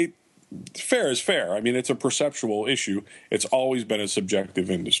 fair is fair. I mean, it's a perceptual issue. It's always been a subjective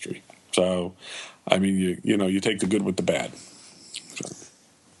industry. So, I mean, you take the good with the bad.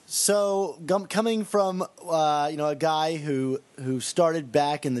 So coming from a guy who started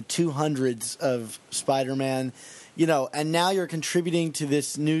back in the 200s of Spider-Man, and now you're contributing to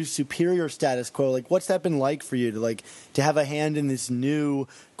this new superior status quo. Like, what's that been like for you to have a hand in this new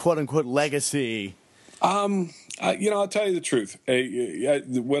quote unquote legacy? I'll tell you the truth.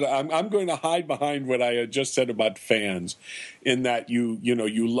 I'm going to hide behind what I had just said about fans, in that you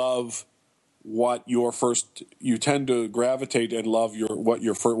love what you tend to gravitate and love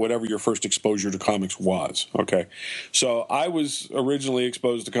whatever your first exposure to comics was. Okay. So I was originally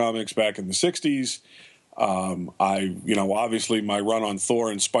exposed to comics back in the 60s. Obviously my run on Thor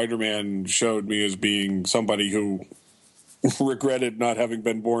and Spider-Man showed me as being somebody who regretted not having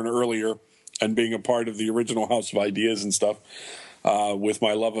been born earlier and being a part of the original House of Ideas and stuff, with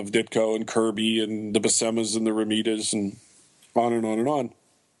my love of Ditko and Kirby and the Buscema's and the Ramitas and on and on and on.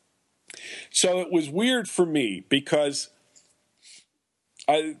 So it was weird for me because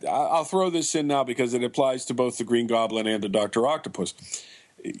I'll throw this in now because it applies to both the Green Goblin and to Dr. Octopus.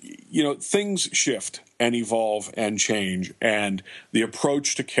 Things shift and evolve and change, and the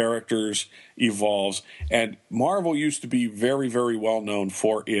approach to characters evolves. And Marvel used to be very, very well known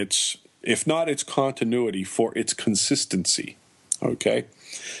for its, if not its continuity, for its consistency. Okay?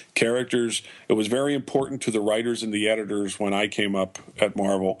 Characters, it was very important to the writers and the editors when I came up at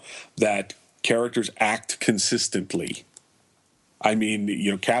Marvel that characters act consistently. I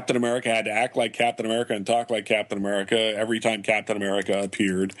mean, Captain America had to act like Captain America and talk like Captain America every time Captain America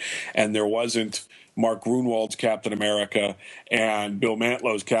appeared. And there wasn't Mark Grunwald's Captain America and Bill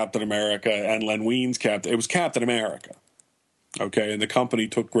Mantlow's Captain America and Len Wein's Captain. It was Captain America. Okay, and the company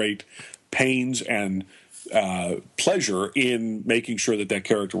took great pains and pleasure in making sure that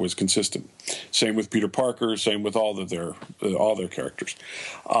character was consistent. Same with Peter Parker. Same with all their characters.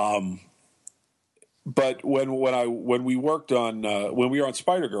 But when we worked on when we were on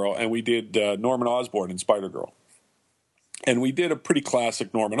Spider-Girl and we did Norman Osborn in Spider-Girl, and we did a pretty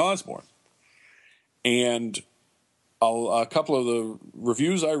classic Norman Osborn, and a couple of the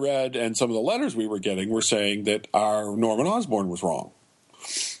reviews I read and some of the letters we were getting were saying that our Norman Osborn was wrong,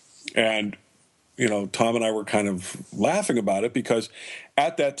 and Tom and I were kind of laughing about it because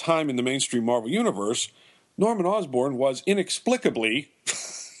at that time in the mainstream Marvel universe, Norman Osborn was inexplicably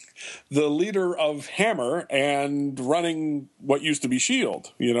the leader of Hammer and running what used to be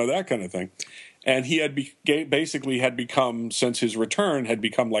S.H.I.E.L.D., that kind of thing. And he had basically had become, since his return, had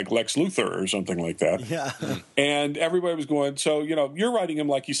become like Lex Luthor or something like that. Yeah. And everybody was going, so, you're writing him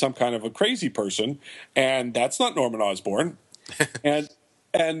like he's some kind of a crazy person, and that's not Norman Osborn.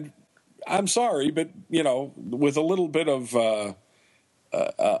 and I'm sorry, but, with a little bit of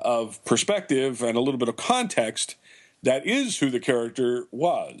perspective and a little bit of context, that is who the character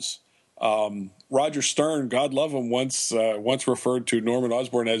was. Roger Stern, God love him, once referred to Norman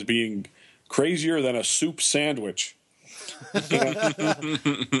Osborn as being crazier than a soup sandwich.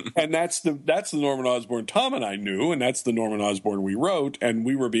 And that's the Norman Osborn Tom and I knew, and that's the Norman Osborn we wrote, and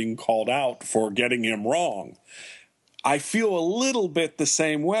we were being called out for getting him wrong. I feel a little bit the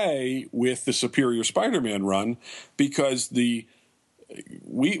same way with the Superior Spider-Man run, because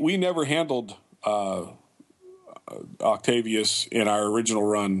we never handled Octavius in our original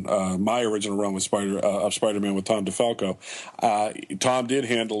run, my original run with Spider-Man with Tom DeFalco. Tom did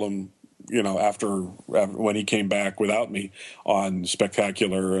handle him, after when he came back without me on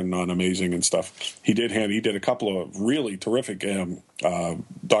Spectacular and on Amazing and stuff. He did a couple of really terrific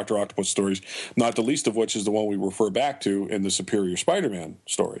Dr. Octopus stories, not the least of which is the one we refer back to in the Superior Spider-Man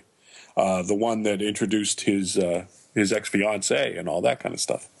story, the one that introduced his ex-fiancée and all that kind of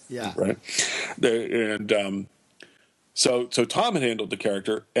stuff. Yeah. Right. So Tom had handled the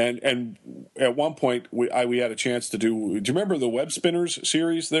character, and at one point we had a chance to do. Do you remember the Web Spinners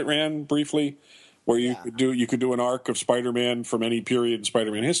series that ran briefly, where you could do an arc of Spider-Man from any period in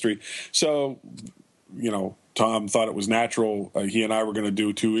Spider-Man history? So, Tom thought it was natural. He and I were going to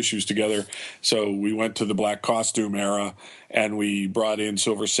do 2 issues together, so we went to the black costume era, and we brought in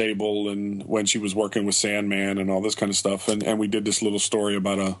Silver Sable, and when she was working with Sandman and all this kind of stuff, and we did this little story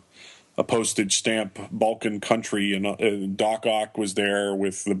about a postage stamp Balkan country, and Doc Ock was there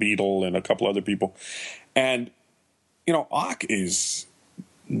with the Beetle and a couple other people. And, Ock is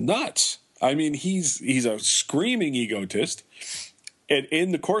nuts. I mean, he's a screaming egotist. And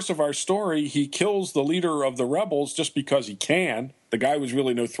in the course of our story, he kills the leader of the rebels just because he can. The guy was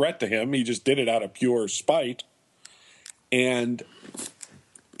really no threat to him. He just did it out of pure spite. And,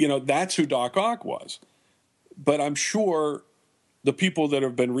 that's who Doc Ock was. But I'm sure the people that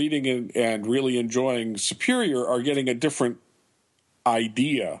have been reading and really enjoying Superior are getting a different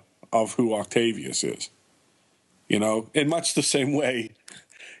idea of who Octavius is. In much the same way,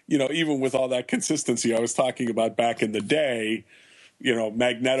 even with all that consistency I was talking about back in the day,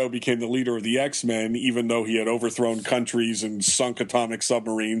 Magneto became the leader of the X-Men, even though he had overthrown countries and sunk atomic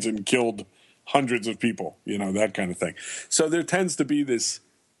submarines and killed hundreds of people, that kind of thing. So there tends to be this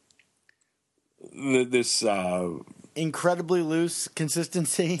incredibly loose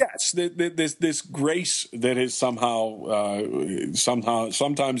consistency. Yes, this grace that is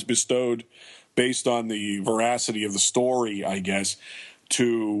sometimes bestowed based on the veracity of the story, I guess,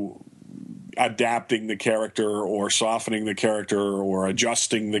 to adapting the character or softening the character or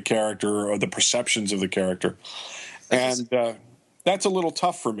adjusting the character or the perceptions of the character. And that's a little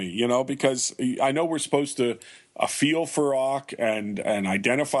tough for me, because I know we're supposed to feel for Ock and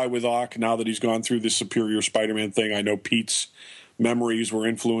identify with Ock now that he's gone through this Superior Spider-Man thing. I know Pete's memories were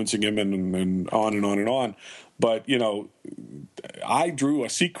influencing him and on and on and on. But, I drew a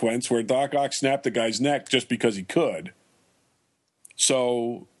sequence where Doc Ock snapped the guy's neck just because he could.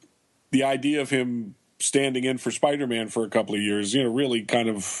 So the idea of him standing in for Spider-Man for a couple of years, really kind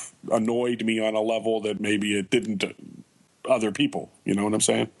of annoyed me on a level that maybe it didn't other people. You know what I'm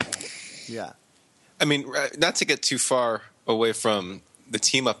saying? Yeah. I mean, not to get too far away from the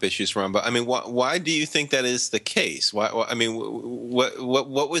team-up issues, Ron, but I mean, why do you think that is the case? What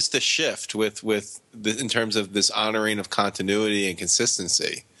was the shift in terms of this honoring of continuity and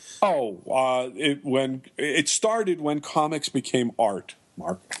consistency? It started when comics became art,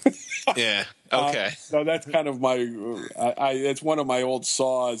 Mark. Yeah. Okay. So that's kind of my. It's one of my old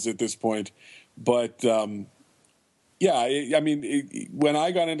saws at this point, but. Yeah, I mean, when I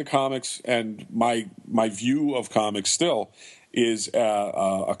got into comics, and my view of comics still is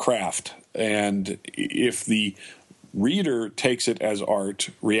a craft, and if the reader takes it as art,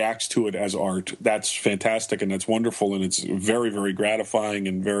 reacts to it as art, that's fantastic and that's wonderful, and it's very, very gratifying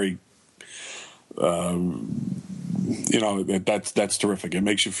and very, that's terrific. It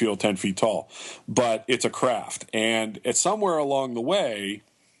makes you feel 10 feet tall, but it's a craft, and it's somewhere along the way.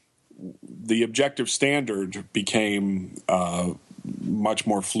 The objective standard became much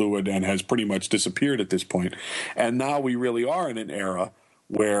more fluid and has pretty much disappeared at this point. And now we really are in an era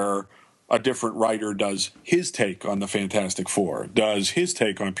where a different writer does his take on the Fantastic Four, does his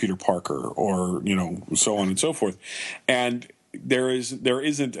take on Peter Parker, or, so on and so forth. And there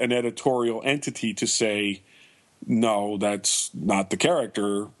isn't an editorial entity to say, no, that's not the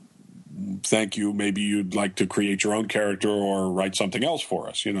character. Thank you. Maybe you'd like to create your own character or write something else for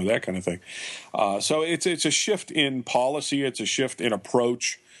us, that kind of thing. So it's a shift in policy. It's a shift in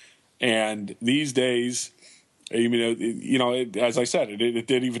approach. And these days, as I said, it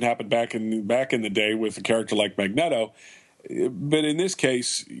did even happen back in the day with a character like Magneto. But in this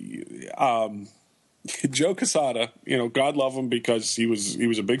case, Joe Quesada, God love him because he was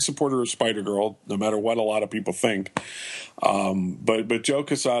a big supporter of Spider-Girl, no matter what a lot of people think. But Joe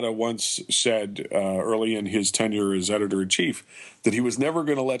Quesada once said early in his tenure as editor-in-chief that he was never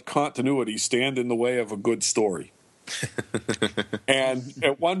going to let continuity stand in the way of a good story. And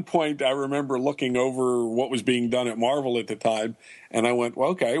at one point, I remember looking over what was being done at Marvel at the time, and I went,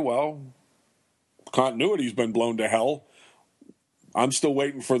 continuity's been blown to hell. I'm still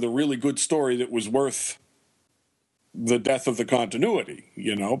waiting for the really good story that was worth the death of the continuity,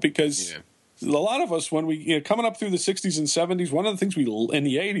 because a lot of us, when we coming up through the 60s and 70s, one of the things in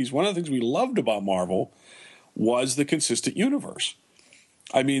the 80s, one of the things we loved about Marvel was the consistent universe.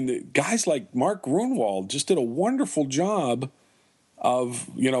 I mean, guys like Mark Gruenwald just did a wonderful job of,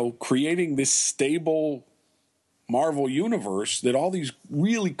 creating this stable Marvel universe that all these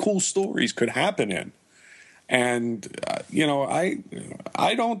really cool stories could happen in. And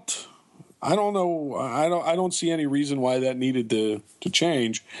I don't see any reason why that needed to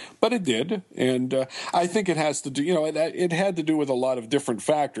change, but it did. And I think it has to do, it had to do with a lot of different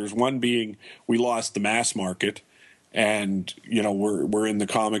factors. One being we lost the mass market, and we're in the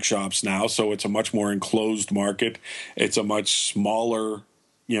comic shops now, so it's a much more enclosed market. It's a much smaller,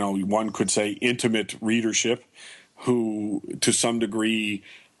 one could say intimate readership, who to some degree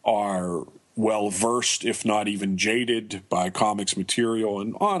are well versed, if not even jaded, by comics material,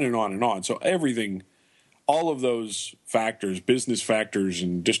 and on and on and on. So everything, all of those factors, business factors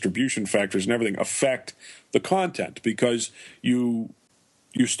and distribution factors and everything, affect the content, because you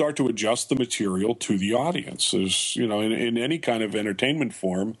start to adjust the material to the audience. There's, in any kind of entertainment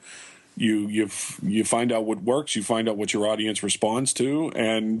form, you find out what works, you find out what your audience responds to,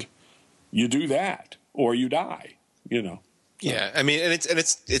 and you do that, or you die. Yeah, I mean, and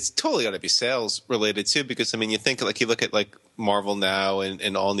it's totally got to be sales related too, because I mean, you look at Marvel Now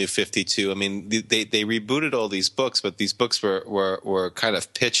and All New 52. I mean, they rebooted all these books, but these books were kind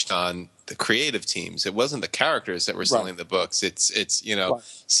of pitched on the creative teams. It wasn't the characters that were selling the books. It's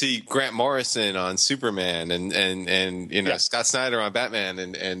see Grant Morrison on Superman and Scott Snyder on Batman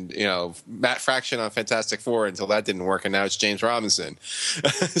and Matt Fraction on Fantastic Four, until that didn't work, and now it's James Robinson.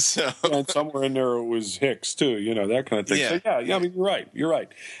 So and somewhere in there it was Hicks too, that kind of thing. Yeah. So I mean, you're right.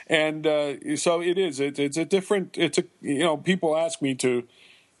 And so it is. It's a different. People ask me to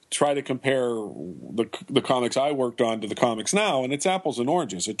try to compare the comics I worked on to the comics now, and it's apples and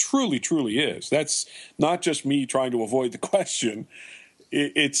oranges. It truly, truly is. That's not just me trying to avoid the question.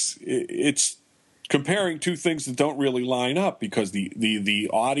 It's comparing two things that don't really line up, because the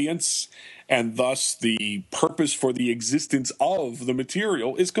audience and thus the purpose for the existence of the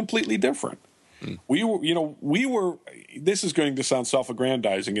material is completely different. We were. This is going to sound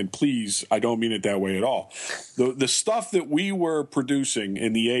self-aggrandizing, and please, I don't mean it that way at all. The stuff that we were producing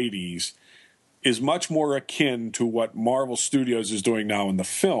in the 80s is much more akin to what Marvel Studios is doing now in the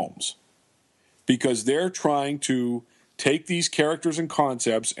films, because they're trying to take these characters and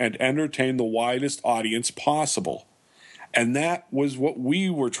concepts and entertain the widest audience possible, and that was what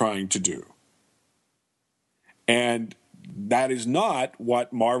we were trying to do. And that is not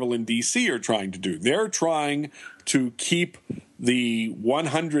what Marvel and DC are trying to do. They're trying to keep the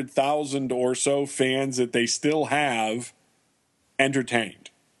 100,000 or so fans that they still have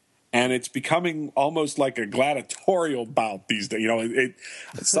entertained. And it's becoming almost like a gladiatorial bout these days.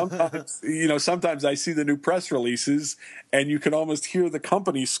 Sometimes I see the new press releases, and you can almost hear the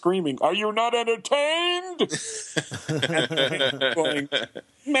company screaming, "Are you not entertained?" And going,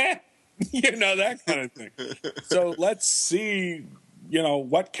 meh. That kind of thing. So let's see,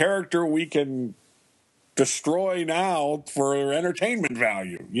 what character we can destroy now for entertainment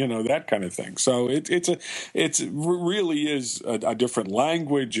value, that kind of thing. So it really is a different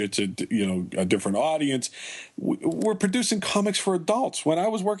language. It's a different audience. We're producing comics for adults. When I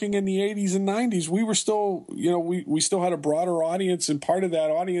was working in the 80s and 90s, we were still, we still had a broader audience, and part of that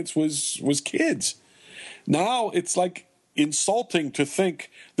audience was kids. Now it's like insulting to think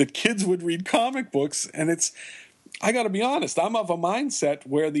that kids would read comic books, and I got to be honest, I'm of a mindset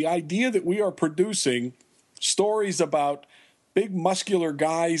where the idea that we are producing stories about big muscular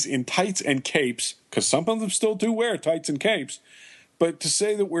guys in tights and capes, because some of them still do wear tights and capes, but to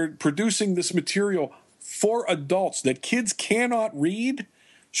say that we're producing this material for adults that kids cannot read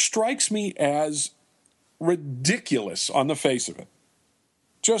strikes me as ridiculous on the face of it.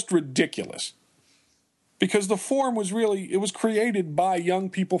 Just ridiculous. Because the form was it was created by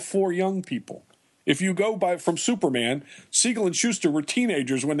young people for young people. If you go from Superman, Siegel and Schuster were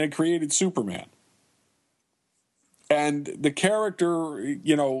teenagers when they created Superman. And the character,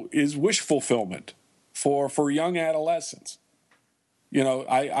 is wish fulfillment for young adolescents.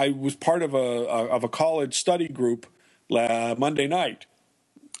 I was part of a college study group Monday night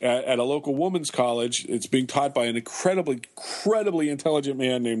at a local women's college. It's being taught by an incredibly intelligent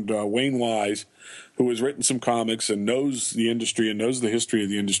man named Wayne Wise, who has written some comics and knows the industry and knows the history of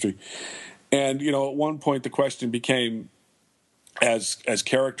the industry. And, at one point the question became, as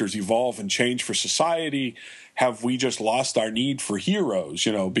characters evolve and change for society, have we just lost our need for heroes,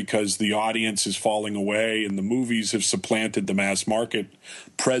 because the audience is falling away and the movies have supplanted the mass market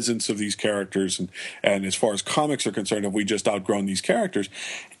presence of these characters? And as far as comics are concerned, have we just outgrown these characters?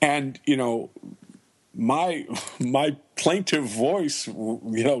 And, my plaintive voice,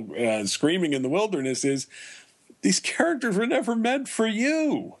 screaming in the wilderness is, these characters were never meant for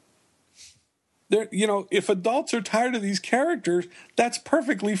you. If adults are tired of these characters, that's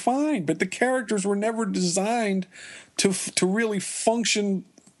perfectly fine. But the characters were never designed to really function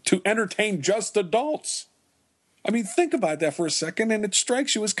to entertain just adults. I mean, think about that for a second, and it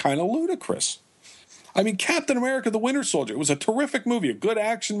strikes you as kind of ludicrous. I mean, Captain America: The Winter Soldier, it was a terrific movie, a good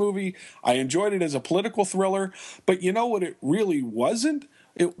action movie. I enjoyed it as a political thriller. But you know what it really wasn't?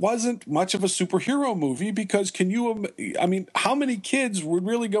 It wasn't much of a superhero movie, because how many kids would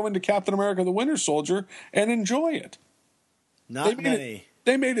really go into Captain America: The Winter Soldier and enjoy it? Not many.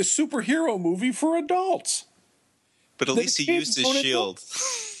 They made a superhero movie for adults. But at least he used his shield.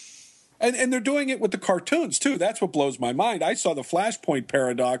 And they're doing it with the cartoons, too. That's what blows my mind. I saw the Flashpoint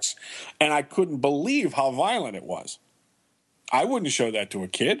Paradox, and I couldn't believe how violent it was. I wouldn't show that to a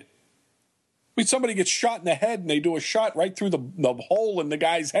kid. I mean, somebody gets shot in the head, and they do a shot right through the hole in the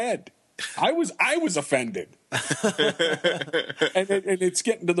guy's head. I was offended. and it's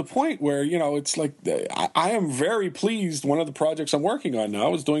getting to the point where, it's like, I am very pleased. One of the projects I'm working on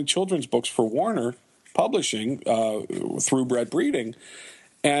now is doing children's books for Warner Publishing through Brett Breeding.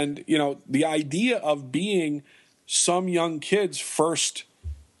 And, the idea of being some young kid's first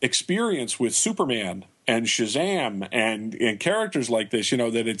experience with Superman and Shazam and characters like this,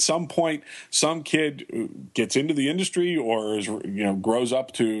 that at some point some kid gets into the industry or is, grows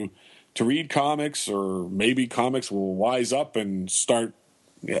up to read comics, or maybe comics will wise up and start.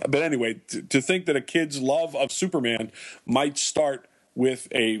 Yeah, but anyway, to think that a kid's love of Superman might start with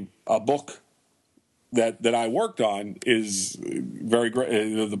a book that I worked on is very great.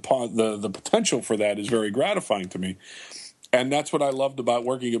 The potential for that is very gratifying to me. And that's what I loved about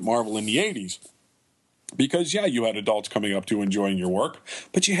working at Marvel in the 80s. Because, you had adults coming up to enjoying your work,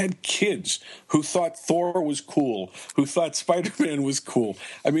 but you had kids who thought Thor was cool, who thought Spider-Man was cool.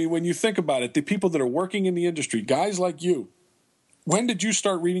 I mean, when you think about it, the people that are working in the industry, guys like you, when did you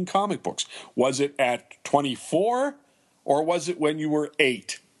start reading comic books? Was it at 24, or was it when you were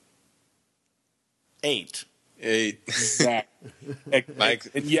 8? 8. Exactly.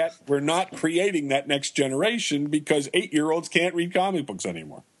 And yet we're not creating that next generation because 8-year-olds can't read comic books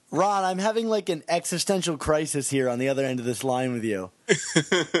anymore. Ron, I'm having like an existential crisis here on the other end of this line with you.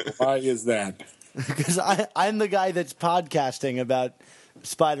 Why is that? Because I'm the guy that's podcasting about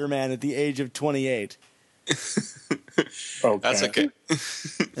Spider-Man at the age of 28. Okay. That's okay.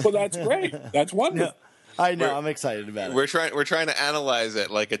 Well, that's great. That's wonderful. No, I know. I'm excited about it. We're trying to analyze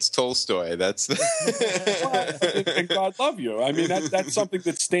it like it's Tolstoy. That's and God love you. I mean, that's something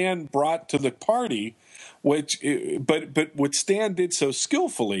that Stan brought to the party, but what Stan did so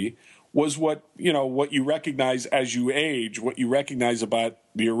skillfully was what you recognize as you age, what you recognize about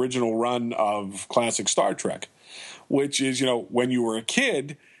the original run of classic Star Trek, which is, when you were a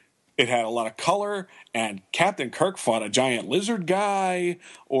kid, it had a lot of color, and Captain Kirk fought a giant lizard guy,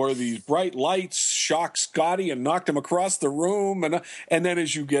 or these bright lights shocked Scotty and knocked him across the room. And then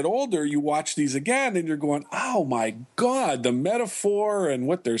as you get older, you watch these again, and you're going, oh, my God, the metaphor and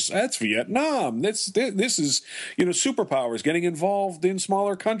that's Vietnam. This is, superpowers getting involved in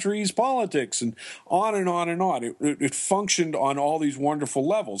smaller countries' politics, and on and on and on. It functioned on all these wonderful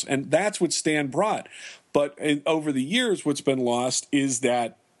levels, and that's what Stan brought. But over the years, what's been lost is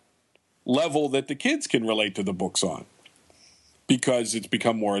that level that the kids can relate to the books on, because it's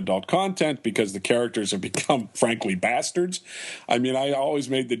become more adult content, because the characters have become, frankly, bastards. I mean, I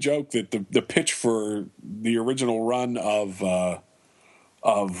always made the joke that the pitch for the original run of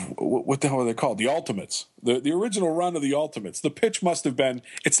what the hell are they called? The Ultimates. The original run of the Ultimates. The pitch must have been,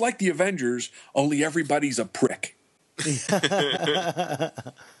 it's like the Avengers, only everybody's a prick.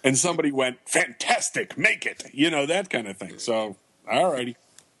 And somebody went, fantastic, make it. That kind of thing. So, all righty.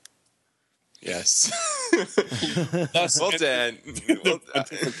 Yes. Well, Dan.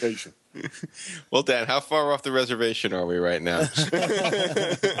 Well, Dan, how far off the reservation are we right now?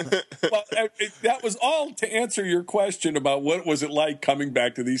 Well, that was all to answer your question about what was it like coming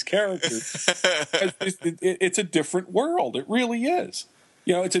back to these characters. It's a different world. It really is.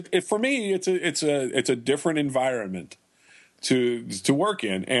 For me, it's a different environment to work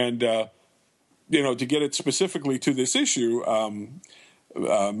in, and to get it specifically to this issue.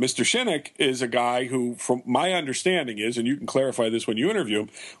 Mr. Shinick is a guy who, from my understanding is, and you can clarify this when you interview him,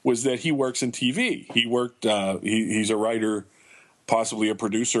 was that he works in TV. He worked, he's a writer possibly a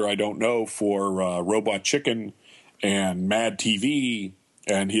producer, I don't know, for Robot Chicken and Mad TV,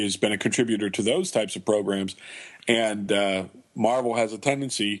 and he has been a contributor to those types of programs. And Marvel has a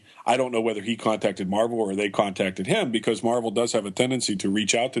tendency, I don't know whether he contacted Marvel or they contacted him, because Marvel does have a tendency to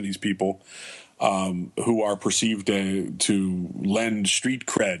reach out to these people who are perceived to lend street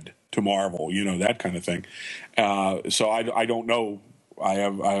cred to Marvel, that kind of thing. So I don't know. I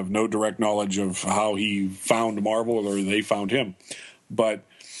have no direct knowledge of how he found Marvel or they found him, but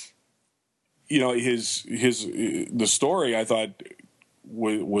the story I thought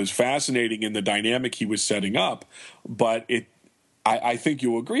was fascinating in the dynamic he was setting up, but I think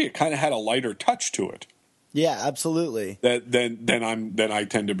you'll agree it kind of had a lighter touch to it. Yeah, absolutely. Than I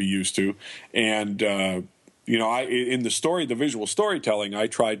tend to be used to, and in the story, the visual storytelling, I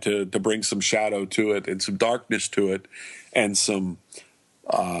tried to bring some shadow to it and some darkness to it, and some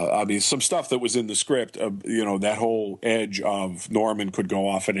stuff that was in the script. That whole edge of Norman could go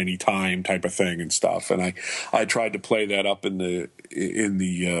off at any time type of thing and stuff, and I tried to play that up in the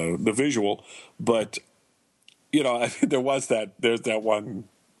visual, but I think there's that one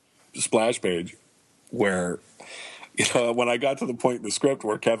splash page where, when I got to the point in the script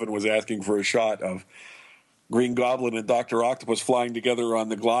where Kevin was asking for a shot of Green Goblin and Dr. Octopus flying together on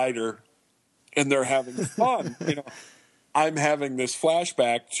the glider and they're having fun, I'm having this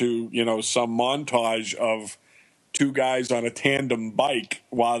flashback to, some montage of two guys on a tandem bike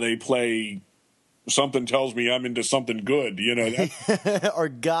while they play Something Tells Me I'm Into Something Good, or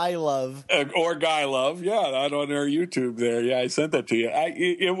Guy Love. Or Guy Love, yeah, that on our YouTube there. Yeah, I sent that to you.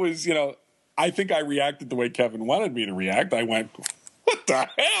 It was, I think I reacted the way Kevin wanted me to react. I went, what the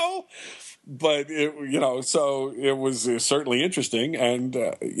hell? But so it was certainly interesting, and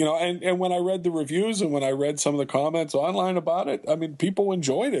and when I read the reviews and when I read some of the comments online about it, I mean, people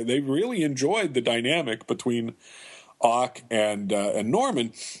enjoyed it. They really enjoyed the dynamic between Ock and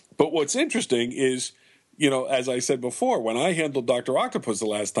Norman. But what's interesting is, as I said before, when I handled Dr. Octopus the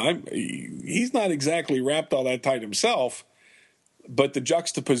last time, he's not exactly wrapped all that tight himself. But the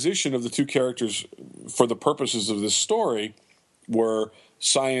juxtaposition of the two characters for the purposes of this story were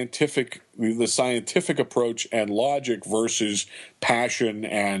the scientific approach and logic versus passion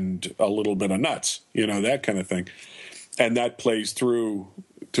and a little bit of nuts, that kind of thing. And that plays through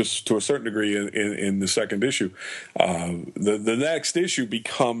to a certain degree in the second issue. The next issue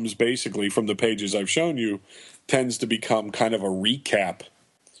becomes basically, from the pages I've shown you, tends to become kind of a recap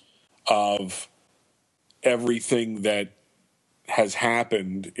of everything that has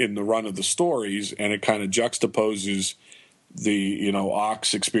happened in the run of the stories, and it kind of juxtaposes the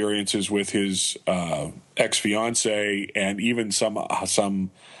Ock's experiences with his ex-fiancée, and even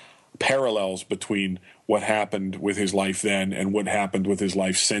some parallels between what happened with his life then and what happened with his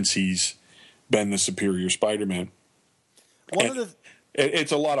life since he's been the Superior Spider-Man.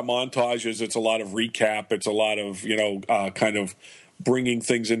 It's a lot of montages. It's a lot of recap. It's a lot of kind of bringing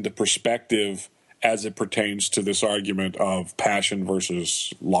things into perspective as it pertains to this argument of passion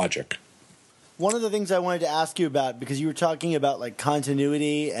versus logic. One of the things I wanted to ask you about, because you were talking about like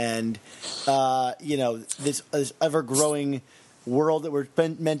continuity and this ever-growing world that we're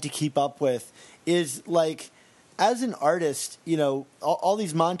meant to keep up with, is like, as an artist, all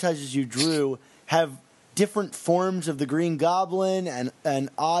these montages you drew have different forms of the Green Goblin and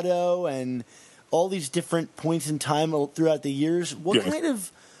Otto and all these different points in time throughout the years. What kind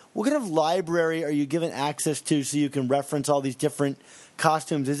of library are you given access to so you can reference all these different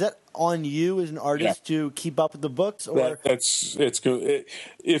costumes? Is that on you as an artist to keep up with the books? Or it's good.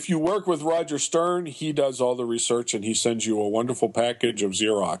 If you work with Roger Stern, he does all the research and he sends you a wonderful package of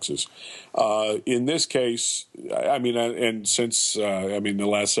Xeroxes. In this case, I mean, and since the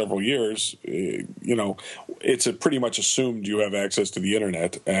last several years, it's pretty much assumed you have access to the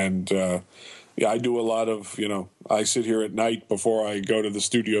internet. And I do a lot of I sit here at night before I go to the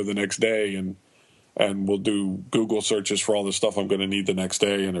studio the next day and we'll do Google searches for all the stuff I'm going to need the next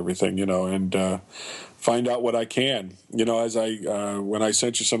day and everything, and find out what I can. As when I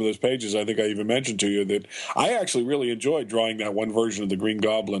sent you some of those pages, I think I even mentioned to you that I actually really enjoyed drawing that one version of the Green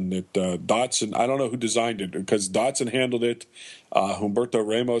Goblin that Dotson, I don't know who designed it, because Dotson handled it, Humberto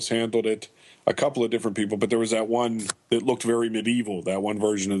Ramos handled it, a couple of different people, but there was that one that looked very medieval, that one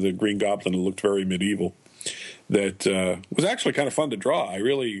version of the Green Goblin that looked very medieval. That was actually kind of fun to draw. I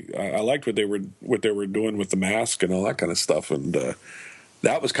liked what they were doing with the mask and all that kind of stuff, and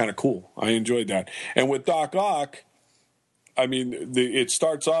that was kind of cool. I enjoyed that. And with Doc Ock, I mean, it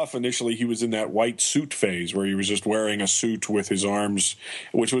starts off initially he was in that white suit phase where he was just wearing a suit with his arms,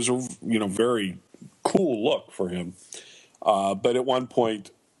 which was a very cool look for him. But at one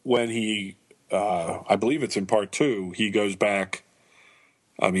point when he, I believe it's in part 2, he goes back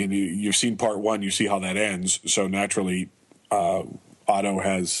I mean, you've seen part one, you see how that ends. So naturally, Otto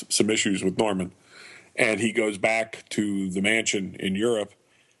has some issues with Norman, and he goes back to the mansion in Europe,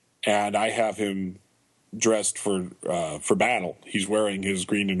 and I have him dressed for battle. He's wearing his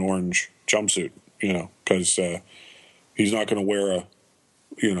green and orange jumpsuit, because he's not going to wear a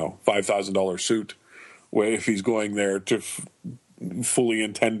 $5,000 suit if he's going there to fully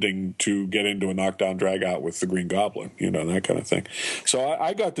intending to get into a knockdown drag out with the Green Goblin, that kind of thing. So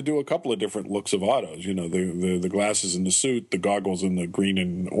I got to do a couple of different looks of Otto's, the glasses and the suit, the goggles and the green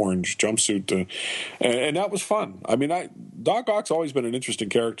and orange jumpsuit, and that was fun. I mean, Doc Ock's always been an interesting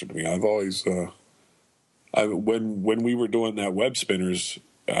character to me. I've always when we were doing that web spinners,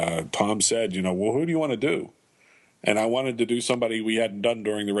 Tom said, well, who do you want to do? And I wanted to do somebody we hadn't done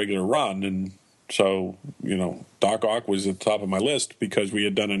during the regular run, and so, Doc Ock was at the top of my list because we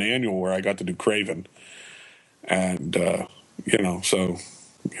had done an annual where I got to do Craven. And, so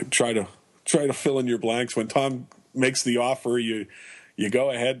try to fill in your blanks. When Tom makes the offer, you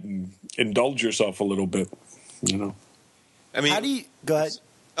go ahead and indulge yourself a little bit, I mean, how do you go ahead?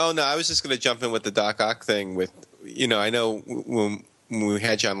 Oh, no, I was just going to jump in with the Doc Ock thing with, I know when we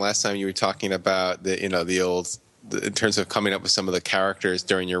had you on last time, you were talking about the old, in terms of coming up with some of the characters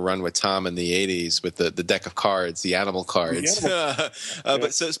during your run with Tom in the 80s with the deck of cards, the animal cards. But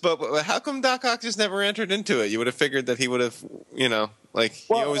how come Doc Ock just never entered into it? You would have figured that he would have, he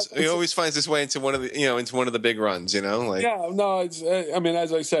always finds his way into one of the big runs, Yeah, no, it's,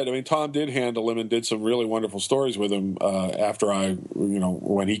 as I said, Tom did handle him and did some really wonderful stories with him after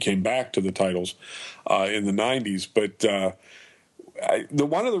when he came back to the titles in the 90s. But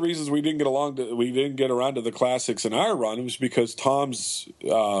one of the reasons we didn't get around to the classics in our run was because Tom's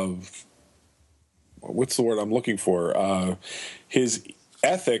what's the word I'm looking for? His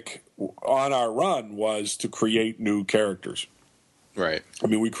ethic on our run was to create new characters. Right.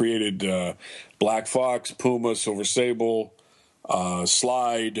 We created Black Fox, Puma, Silver Sable,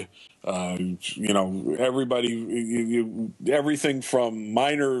 Slide. Everybody, everything from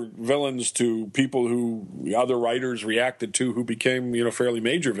minor villains to people who other writers reacted to who became, fairly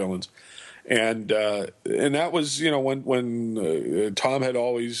major villains. And that was, when Tom had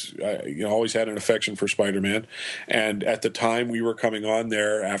always had an affection for Spider-Man. And at the time we were coming on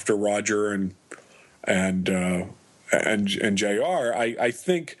there after Roger and JR, I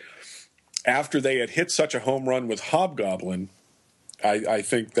think after they had hit such a home run with Hobgoblin, I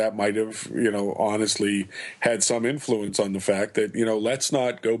think that might have, honestly had some influence on the fact that, let's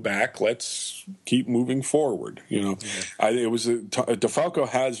not go back. Let's keep moving forward. DeFalco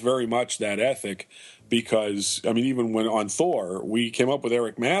has very much that ethic because, even when on Thor, we came up with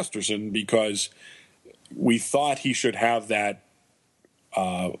Eric Masterson because we thought he should have that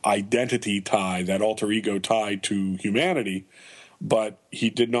identity tie, that alter ego tie to humanity, but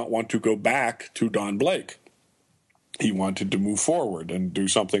he did not want to go back to Don Blake. He wanted to move forward and do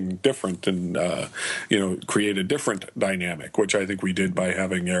something different and, create a different dynamic, which I think we did by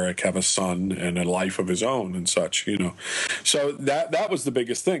having Eric have a son and a life of his own and such, So that was the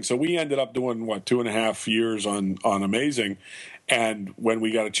biggest thing. So we ended up doing, 2.5 years on Amazing. And when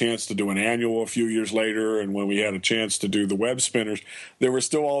we got a chance to do an annual a few years later and when we had a chance to do the web spinners, there were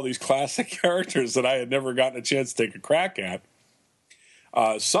still all these classic characters that I had never gotten a chance to take a crack at.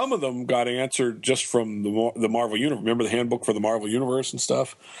 Some of them got answered just from the Marvel Universe. Remember the handbook for the Marvel Universe and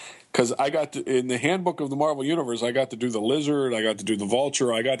stuff? Because in the handbook of the Marvel Universe, I got to do the Lizard, I got to do the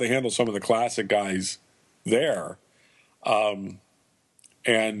Vulture, I got to handle some of the classic guys there. And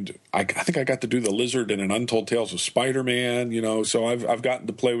I think I got to do the Lizard in an Untold Tales of Spider-Man, so I've gotten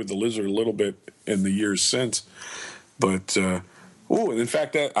to play with the Lizard a little bit in the years since. But, in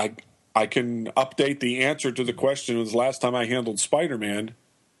fact, I can update the answer to the question. It was the last time I handled Spider-Man.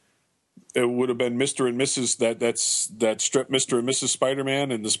 It would have been Mr. and Mrs. that strip Mr. and Mrs.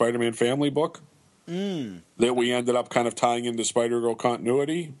 Spider-Man in the Spider-Man family book. That we ended up kind of tying into Spider-Girl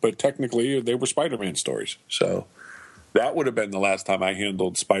continuity, but technically they were Spider-Man stories. So that would have been the last time I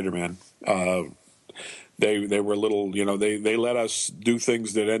handled Spider-Man. They were little, they let us do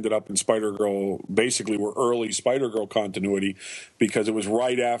things that ended up in Spider-Girl, basically were early Spider-Girl continuity because it was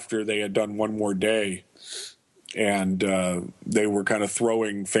right after they had done One More Day. And they were kind of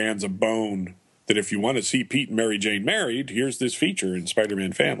throwing fans a bone that if you want to see Pete and Mary Jane married, here's this feature in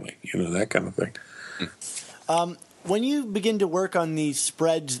Spider-Man Family, that kind of thing. When you begin to work on these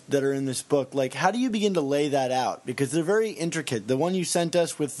spreads that are in this book, how do you begin to lay that out? Because they're very intricate. The one you sent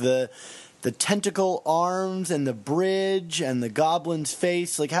us with the tentacle arms and the bridge and the goblin's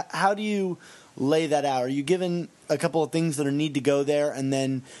face, how do you lay that out? Are you given a couple of things that need to go there, and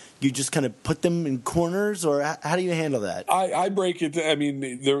then you just kind of put them in corners, or how do you handle that? I break it. I mean,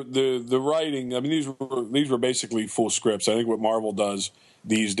 the writing. I mean, these were basically full scripts. I think what Marvel does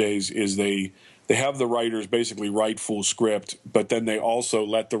these days is they have the writers basically write full script, but then they also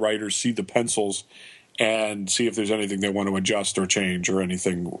let the writers see the pencils and see if there's anything they want to adjust or change or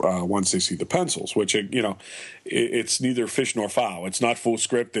anything once they see the pencils, which, it's neither fish nor fowl. It's not full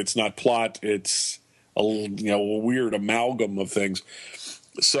script. It's not plot. It's a weird amalgam of things.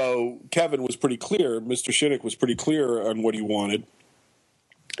 So Kevin was pretty clear. Mr. Shinick was pretty clear on what he wanted.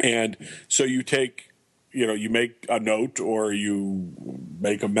 And so you make a note or you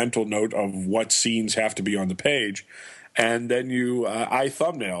make a mental note of what scenes have to be on the page. And then I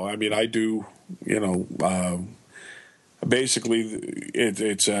thumbnail. I mean, I do, basically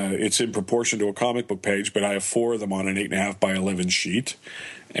it's in proportion to a comic book page, but I have 4 of them on an 8.5 by 11 sheet.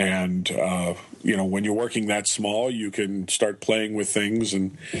 And, when you're working that small, you can start playing with things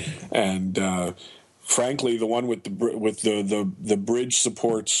and frankly, the one with the bridge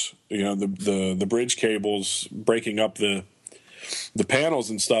supports, the bridge cables breaking up the panels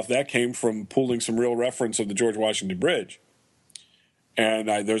and stuff, that came from pulling some real reference of the George Washington Bridge. And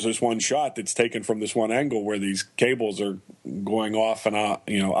there's this one shot that's taken from this one angle where these cables are going off and up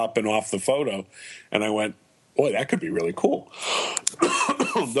and off the photo. And I went, boy, that could be really cool.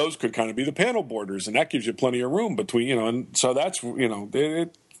 Those could kind of be the panel borders, and that gives you plenty of room between, and so that's,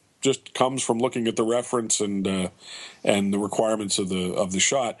 it just comes from looking at the reference and the requirements of the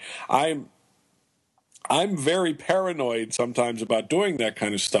shot. I'm very paranoid sometimes about doing that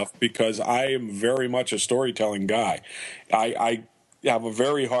kind of stuff because I am very much a storytelling guy. I have a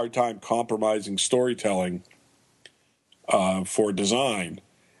very hard time compromising storytelling for design.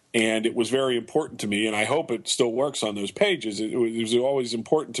 And it was very important to me, and I hope it still works on those pages. It was always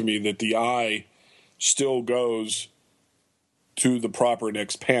important to me that the eye still goes to the proper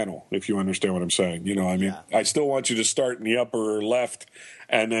next panel, if you understand what I'm saying. I still want you to start in the upper left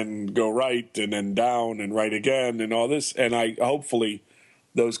and then go right and then down and right again and all this. And hopefully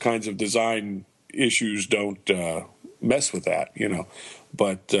those kinds of design issues don't mess with that,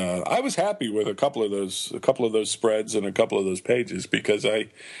 But I was happy with a couple of those spreads and a couple of those pages because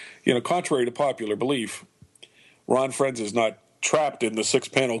contrary to popular belief, Ron Frenz is not trapped in the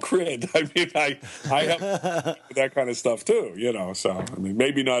 6-panel grid. I mean, I have that kind of stuff too, So I mean,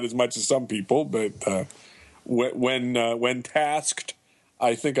 maybe not as much as some people, but when tasked,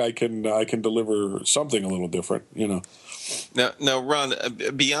 I think I can deliver something a little different, Now, Ron,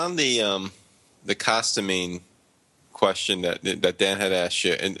 beyond the costuming question that Dan had asked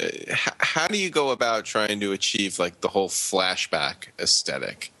you, and how do you go about trying to achieve like the whole flashback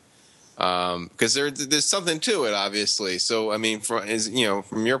aesthetic? Because there's something to it, obviously. So, I mean,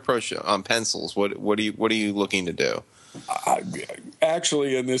 from your approach on pencils, what are you looking to do?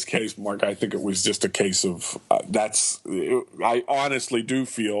 Actually, in this case, Mark, I think it was just a case of I honestly do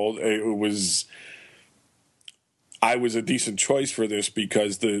feel I was a decent choice for this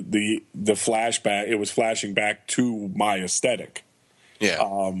because the flashback, it was flashing back to my aesthetic. Yeah.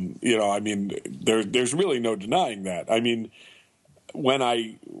 I mean, there's really no denying that. I mean, when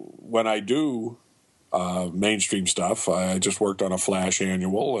I do mainstream stuff, I just worked on a Flash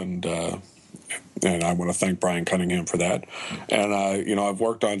annual, and I want to thank Brian Cunningham for that. And I've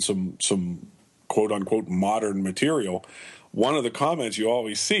worked on some quote unquote modern material. One of the comments you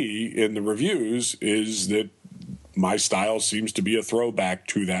always see in the reviews is that my style seems to be a throwback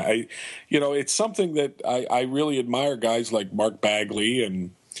to that. It's something that I really admire guys like Mark Bagley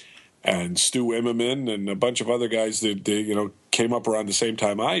and Stu Immerman and a bunch of other guys that came up around the same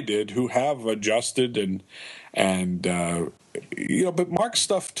time I did who have adjusted but Mark's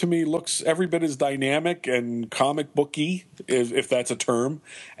stuff to me looks every bit as dynamic and comic booky, if that's a term,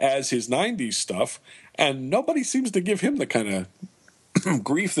 as his 90s stuff, and nobody seems to give him the kind of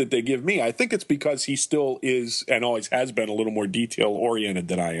grief that they give me. I think it's because he still is and always has been a little more detail-oriented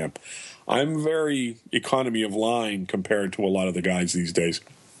than I am. I'm very economy of line compared to a lot of the guys these days.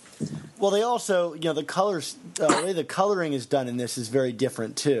 Well, they also, the colors, the way the coloring is done in this is very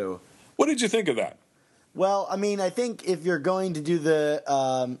different, too. What did you think of that? Well, I mean, I think if you're going to do the,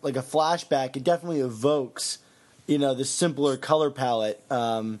 like a flashback, it definitely evokes, the simpler color palette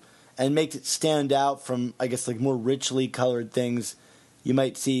and makes it stand out from, I guess, like more richly colored things you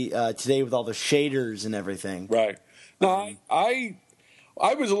might see today with all the shaders and everything. Right. No, I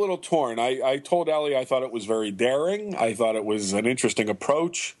was a little torn. I told Ellie I thought it was very daring. I thought it was an interesting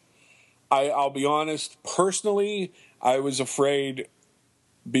approach. I'll be honest, personally, I was afraid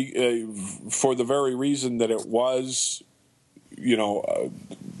for the very reason that it was,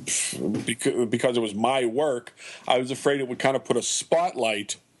 because it was my work, I was afraid it would kind of put a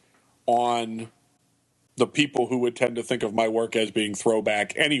spotlight on the people who would tend to think of my work as being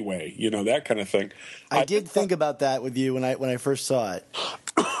throwback anyway, that kind of thing. I did think about that with you when I first saw it.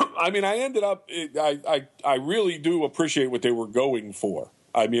 I mean, I ended up. I really do appreciate what they were going for.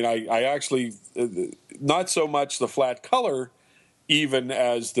 I mean, I actually not so much the flat color, even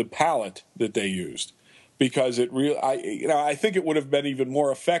as the palette that they used, because I think it would have been even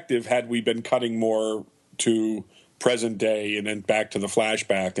more effective had we been cutting more to present day and then back to the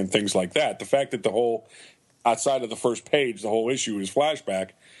flashback and things like that. The fact that the whole outside of the first page, the whole issue is flashback.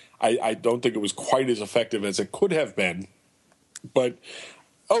 I don't think it was quite as effective as it could have been, but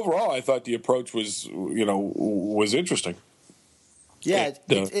overall, I thought the approach was interesting. Yeah,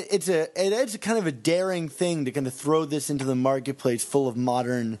 it's a kind of a daring thing to kind of throw this into the marketplace full of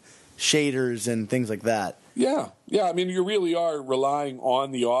modern shaders and things like that. Yeah. I mean, you really are relying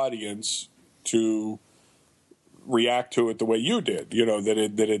on the audience to react to it the way you did.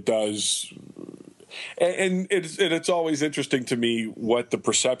 That it does, and it's always interesting to me what the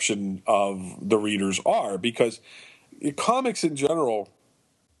perception of the readers are, because comics in general.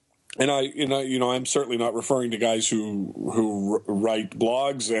 And I'm certainly not referring to guys who write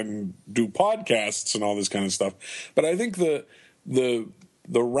blogs and do podcasts and all this kind of stuff. But I think the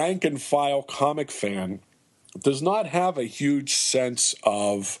rank and file comic fan does not have a huge sense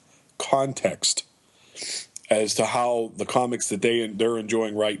of context as to how the comics that they're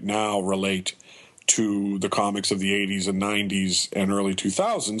enjoying right now relate to the comics of the 80s and 90s and early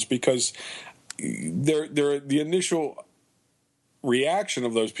 2000s, because they're the initial reaction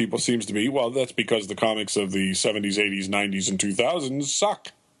of those people seems to be, well, that's because the comics of the 70s, 80s, 90s, and 2000s suck.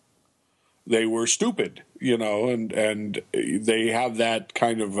 They were stupid, and they have that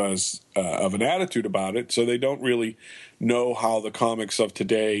kind of an attitude about it, so they don't really know how the comics of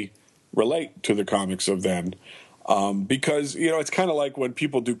today relate to the comics of then. Because, it's kind of like when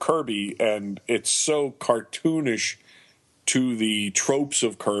people do Kirby, and it's so cartoonish to the tropes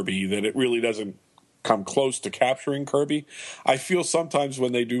of Kirby that it really doesn't come close to capturing Kirby. I feel sometimes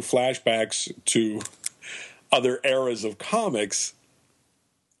when they do flashbacks to other eras of comics,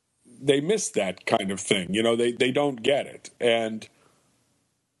 they miss that kind of thing. They don't get it. And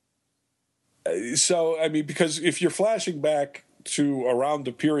so, I mean, because if you're flashing back to around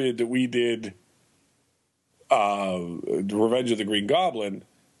the period that we did Revenge of the Green Goblin,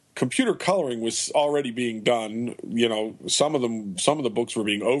 computer coloring was already being done. Some of the books were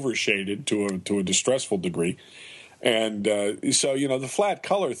being overshaded to a distressful degree, and so the flat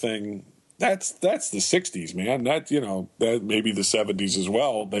color thing, that's the 60s, man. That maybe the 70s as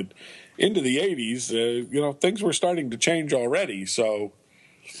well, but into the 80s, things were starting to change already. So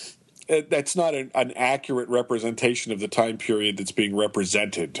that's not an accurate representation of the time period that's being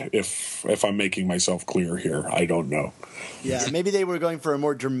represented. If I'm making myself clear here, I don't know. Yeah, maybe they were going for a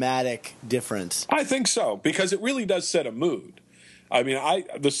more dramatic difference. I think so, because it really does set a mood. I mean,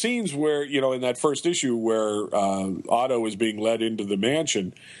 the scenes where, in that first issue where Otto is being led into the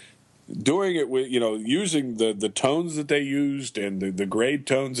mansion, doing it with, using the tones that they used and the grade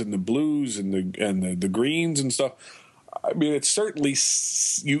tones and the blues and the greens and stuff. I mean, it certainly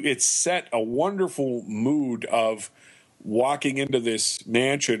it set a wonderful mood of walking into this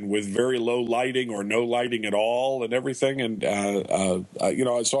mansion with very low lighting or no lighting at all and everything, and so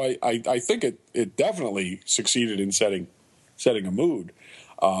I think it definitely succeeded in setting a mood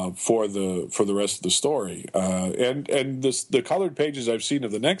for the rest of the story, and the colored pages I've seen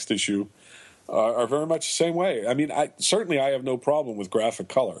of the next issue are very much the same way. I mean, I have no problem with graphic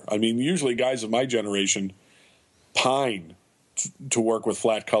color. I mean, usually guys of my generation pine to work with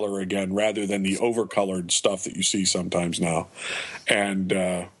flat color again rather than the overcolored stuff that you see sometimes now. And,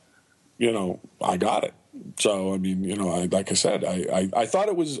 I got it. So, I mean, like I said, I thought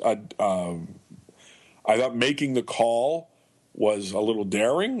it was, I thought making the call was a little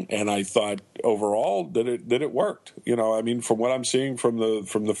daring, and I thought overall that it worked. I mean, from what I'm seeing from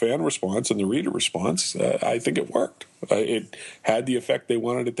the fan response and the reader response, I think it worked. It had the effect they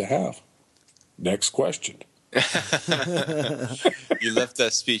wanted it to have. Next question. You left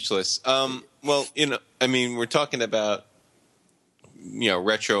us speechless. Well, I mean, we're talking about,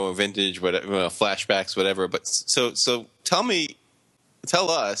 retro or vintage, whatever, flashbacks, whatever. But so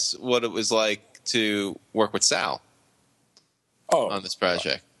tell us what it was like to work with Sal on this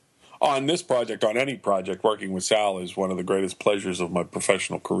project. On this project, on any project, working with Sal is one of the greatest pleasures of my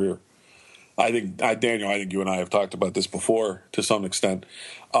professional career. I think, Daniel, you and I have talked about this before to some extent.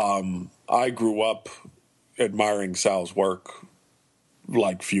 I grew up admiring Sal's work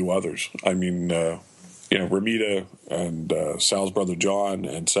like few others. I mean, Ramita and Sal's brother John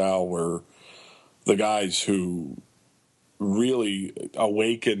and Sal were the guys who really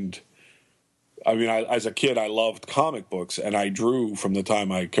awakened. I mean, as a kid, I loved comic books, and I drew from the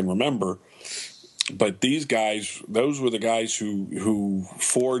time I can remember. But these guys, those were the guys who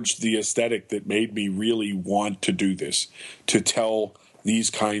forged the aesthetic that made me really want to do this, to tell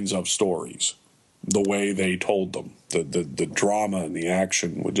these kinds of stories the way they told them. The drama and the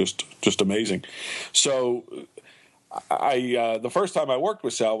action were just amazing. So the first time I worked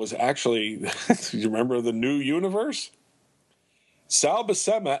with Sal was actually, you remember the New Universe? Sal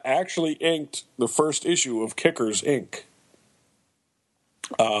Buscema actually inked the first issue of Kickers, Inc.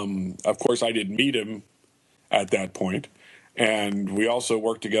 Of course, I didn't meet him at that point, and we also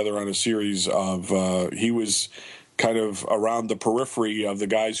worked together on a series of. He was kind of around the periphery of the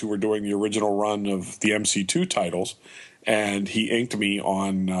guys who were doing the original run of the MC2 titles, and he inked me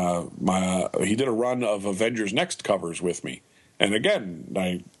on He did a run of Avengers Next covers with me, and again,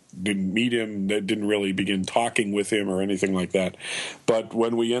 I didn't meet him, didn't really begin talking with him or anything like that. But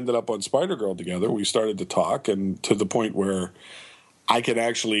when we ended up on Spider-Girl together, we started to talk, and to the point where I could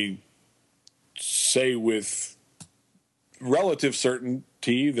actually say with relative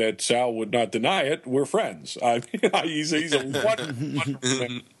certainty that Sal would not deny it, we're friends. I mean, he's a wonderful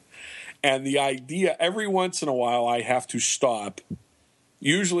man. And the idea, every once in a while, I have to stop.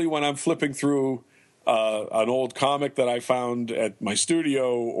 Usually when I'm flipping through an old comic that I found at my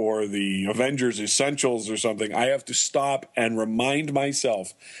studio or the Avengers Essentials or something, I have to stop and remind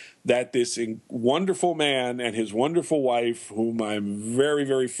myself that this wonderful man and his wonderful wife, whom I'm very,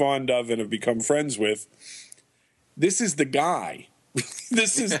 very fond of and have become friends with, this is the guy.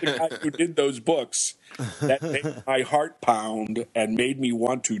 This is the guy who did those books that made my heart pound and made me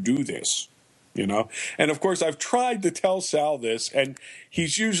want to do this. And of course I've tried to tell Sal this, and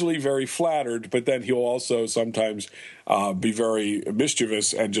he's usually very flattered, but then he'll also sometimes be very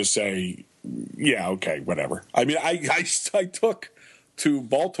mischievous and just say, yeah, okay, whatever. I mean, I took to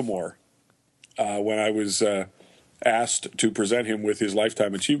Baltimore when I was asked to present him with his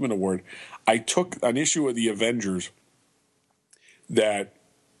Lifetime Achievement Award. I took an issue of the Avengers that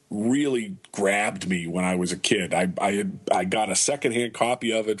really grabbed me when I was a kid. I got a secondhand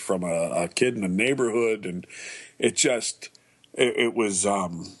copy of it from a kid in the neighborhood, and it was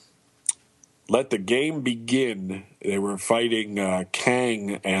Let the Game Begin. They were fighting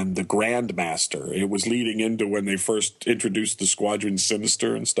Kang and the Grandmaster. It was leading into when they first introduced the Squadron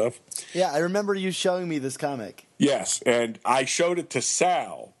Sinister and stuff. Yeah, I remember you showing me this comic. Yes, and I showed it to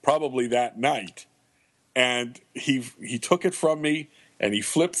Sal probably that night, and he took it from me, and he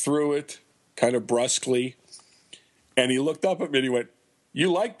flipped through it kind of brusquely, and he looked up at me and he went,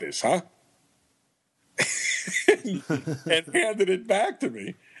 "You like this, huh?" and handed it back to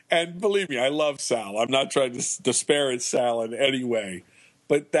me. And believe me, I love Sal. I'm not trying to disparage Sal in any way,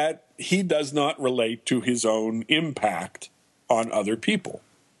 but that he does not relate to his own impact on other people.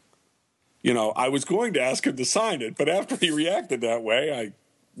 I was going to ask him to sign it, but after he reacted that way, I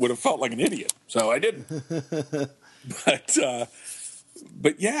would have felt like an idiot. So I didn't.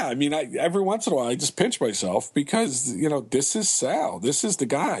 But yeah, I mean, every once in a while I just pinch myself because, this is Sal. This is the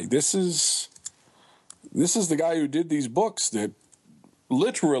guy. This is the guy who did these books that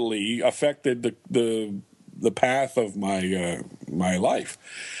literally affected the path of my my life.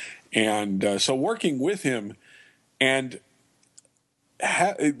 And so working with him, and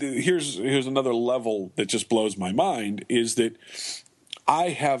here's another level that just blows my mind, is that I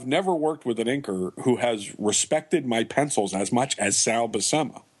have never worked with an inker who has respected my pencils as much as Sal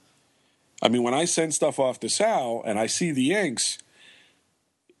Buscema. I mean, when I send stuff off to Sal and I see the inks,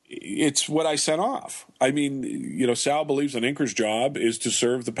 it's what I sent off. I mean, Sal believes an inker's job is to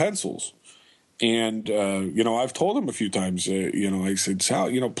serve the pencils. And, I've told him a few times, I said,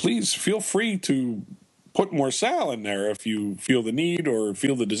 Sal, please feel free to put more Sal in there if you feel the need or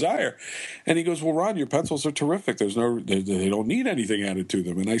feel the desire. And he goes, well, Ron, your pencils are terrific. They don't need anything added to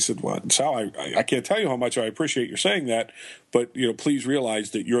them. And I said, well, Sal, I can't tell you how much I appreciate your saying that, but, please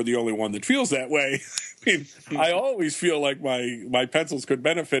realize that you're the only one that feels that way. I mean, I always feel like my pencils could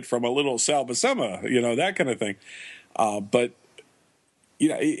benefit from a little Sal Buscema, that kind of thing. But,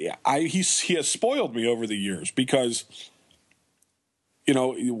 he has spoiled me over the years because,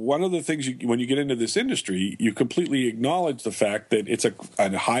 one of the things when you get into this industry, you completely acknowledge the fact that it's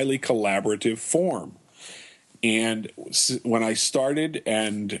a highly collaborative form. And when I started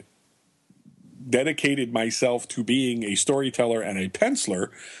and dedicated myself to being a storyteller and a penciler,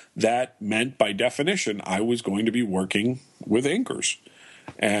 that meant by definition I was going to be working with inkers.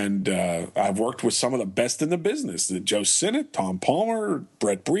 And I've worked with some of the best in the business, Joe Sinnott, Tom Palmer,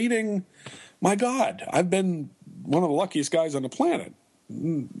 Brett Breeding, my God, I've been one of the luckiest guys on the planet,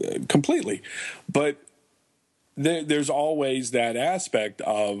 completely. But there's always that aspect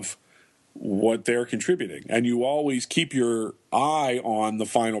of what they're contributing, and you always keep your eye on the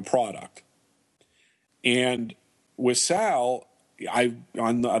final product. And with Sal,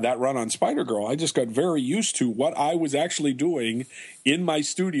 on that run on Spider-Girl, I just got very used to what I was actually doing in my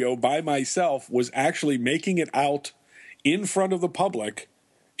studio by myself, was actually making it out in front of the public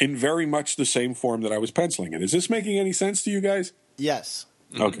in very much the same form that I was penciling it. Is this making any sense to you guys? Yes.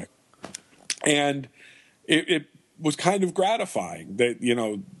 Okay. And it was kind of gratifying that, you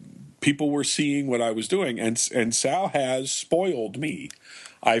know, people were seeing what I was doing, and Sal has spoiled me.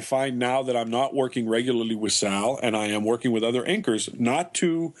 I find now that I'm not working regularly with Sal, and I am working with other inkers, not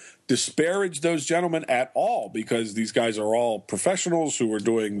to disparage those gentlemen at all, because these guys are all professionals who are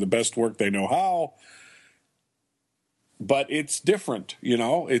doing the best work they know how. But it's different, you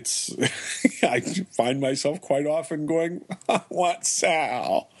know. It's I find myself quite often going, I want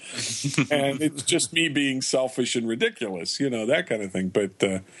Sal. And it's just me being selfish and ridiculous, you know, that kind of thing. But,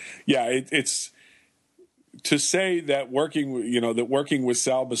 it's to say that working with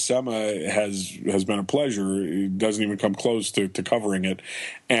Sal Buscema has been a pleasure. It doesn't even come close to covering it.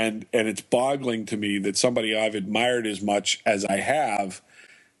 And it's boggling to me that somebody I've admired as much as I has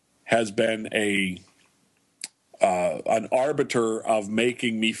been an arbiter of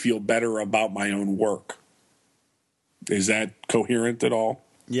making me feel better about my own work. Is that coherent at all?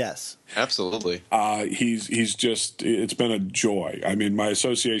 Yes. Absolutely. He's just, it's been a joy. I mean, my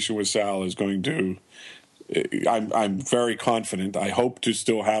association with Sal is going to, I'm very confident. I hope to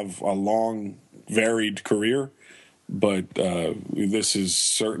still have a long, varied career, but this is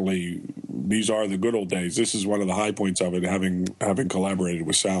certainly, these are the good old days. This is one of the high points of it, having collaborated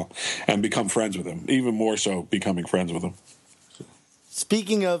with Sal and become friends with him, even more so becoming friends with him.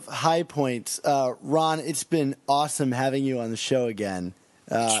 Speaking of high points, Ron, it's been awesome having you on the show again,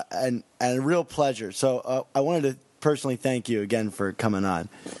 and a real pleasure. So I wanted to personally thank you again for coming on.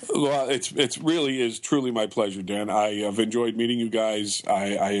 Well, it's really is truly my pleasure, Dan. I have enjoyed meeting you guys.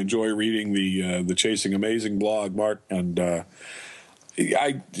 I enjoy reading the Chasing Amazing blog, Mark, and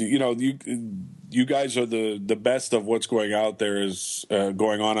you guys are the best of what's going on out there as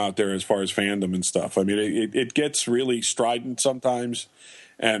far as fandom and stuff. I mean, it gets really strident sometimes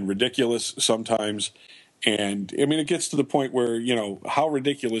and ridiculous sometimes. And, I mean, it gets to the point where, you know, how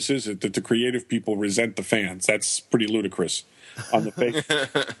ridiculous is it that the creative people resent the fans? That's pretty ludicrous on the face.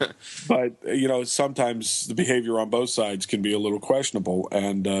 But, you know, sometimes the behavior on both sides can be a little questionable.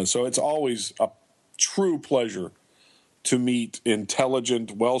 And so it's always a true pleasure to meet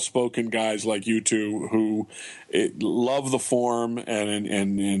intelligent, well-spoken guys like you two who love the form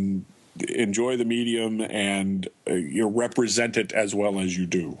and enjoy the medium and you represent it as well as you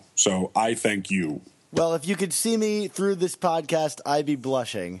do. So I thank you. Well, if you could see me through this podcast, I'd be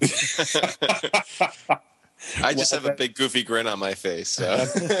blushing. I just have a big goofy grin on my face. So.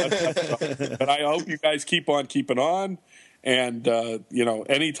 But I hope you guys keep on keeping on. And,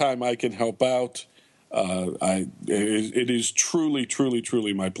 anytime I can help out, it is truly, truly,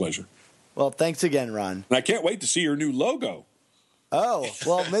 truly my pleasure. Well, thanks again, Ron. And I can't wait to see your new logo. Oh,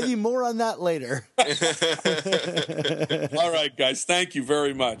 well, maybe more on that later. All right, guys. Thank you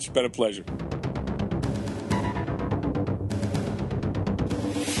very much. It's been a pleasure.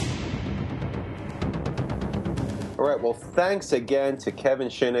 All right. Well, thanks again to Kevin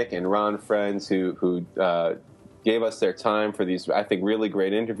Shinick and Ron Frenz who gave us their time for these, I think, really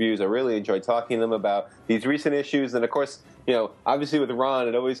great interviews. I really enjoyed talking to them about these recent issues. And, of course, you know, obviously with Ron,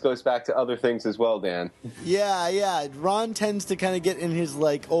 it always goes back to other things as well, Dan. Yeah. Ron tends to kind of get in his,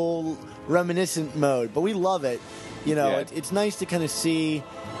 like, old reminiscent mode. But we love it. You know, Yeah. it's nice to kind of see,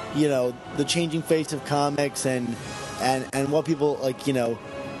 you know, the changing face of comics and what people, like, you know,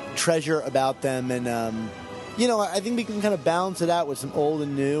 treasure about them. And, you know, I think we can kind of balance it out with some old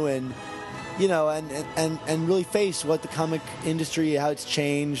and new and, you know, and really face what the comic industry, how it's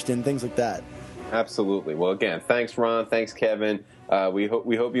changed and things like that. Absolutely. Well, again, thanks, Ron. Thanks, Kevin. We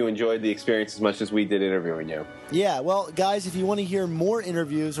hope you enjoyed the experience as much as we did interviewing you. Yeah, well, guys, if you want to hear more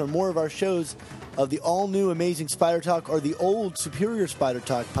interviews or more of our shows of the all-new Amazing Spider Talk or the old Superior Spider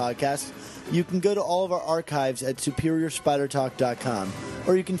Talk podcast, you can go to all of our archives at superiorspidertalk.com,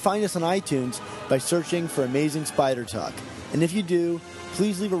 or you can find us on iTunes by searching for Amazing Spider Talk. And if you do,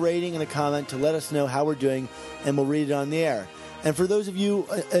 please leave a rating and a comment to let us know how we're doing, and we'll read it on the air. And for those of you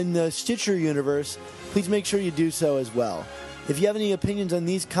in the Stitcher universe, please make sure you do so as well. If you have any opinions on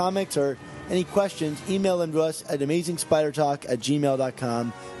these comics or any questions, email them to us at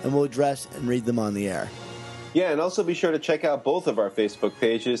amazingspidertalk@gmail.com, and we'll address and read them on the air. Yeah, and also be sure to check out both of our Facebook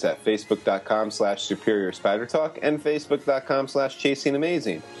pages at facebook.com/Superior Spider Talk and facebook.com/Chasing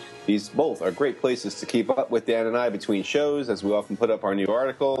Amazing. These both are great places to keep up with Dan and I between shows, as we often put up our new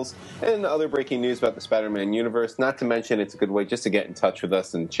articles and other breaking news about the Spider-Man universe. Not to mention, it's a good way just to get in touch with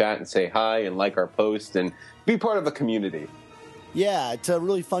us and chat and say hi and like our post and be part of a community. Yeah, it's a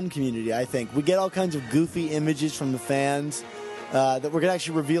really fun community, I think. We get all kinds of goofy images from the fans that we're going to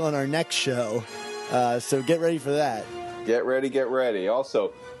actually reveal on our next show. So get ready for that. Get ready, get ready.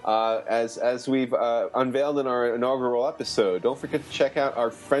 Also, as we've unveiled in our inaugural episode, don't forget to check out our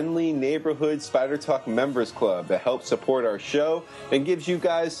friendly neighborhood Spider Talk Members Club that helps support our show and gives you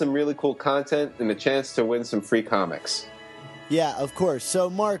guys some really cool content and a chance to win some free comics. Yeah, of course. So,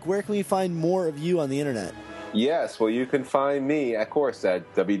 Mark, where can we find more of you on the internet? Yes, well, you can find me, of course,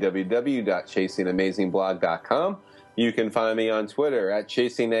 at www.chasingamazingblog.com. You can find me on Twitter at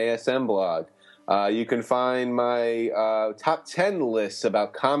ChasingASMblog. You can find my top 10 lists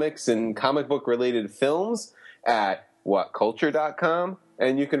about comics and comic book related films at whatculture.com.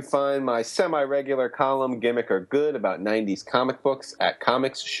 And you can find my semi-regular column, Gimmick or Good, about 90s comic books at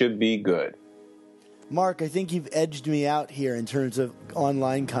Comics Should Be Good. Mark, I think you've edged me out here in terms of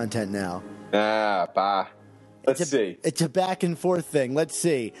online content now. Let's see. It's a back and forth thing. Let's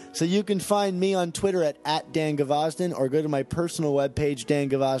see. So you can find me on Twitter at Dan Gvozden, or go to my personal webpage,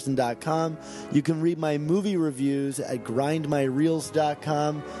 dangvozden.com. You can read my movie reviews at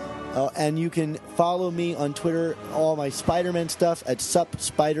grindmyreels.com. And you can follow me on Twitter, all my Spider-Man stuff at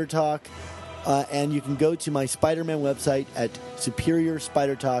SupSpiderTalk. And you can go to my Spider-Man website at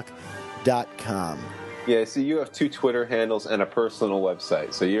superiorspidertalk.com. Yeah, so you have two Twitter handles and a personal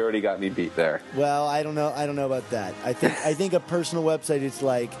website, so you already got me beat there. Well, I don't know about that. I think a personal website is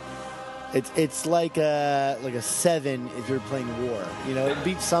like it's like a 7 if you're playing War. You know, it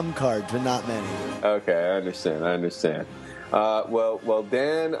beats some cards, but not many. Okay, I understand. Well,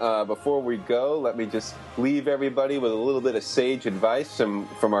 Dan, before we go, let me just leave everybody with a little bit of sage advice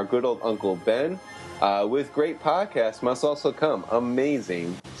from our good old Uncle Ben. With great podcasts must also come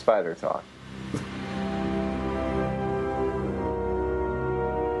amazing Spider Talk.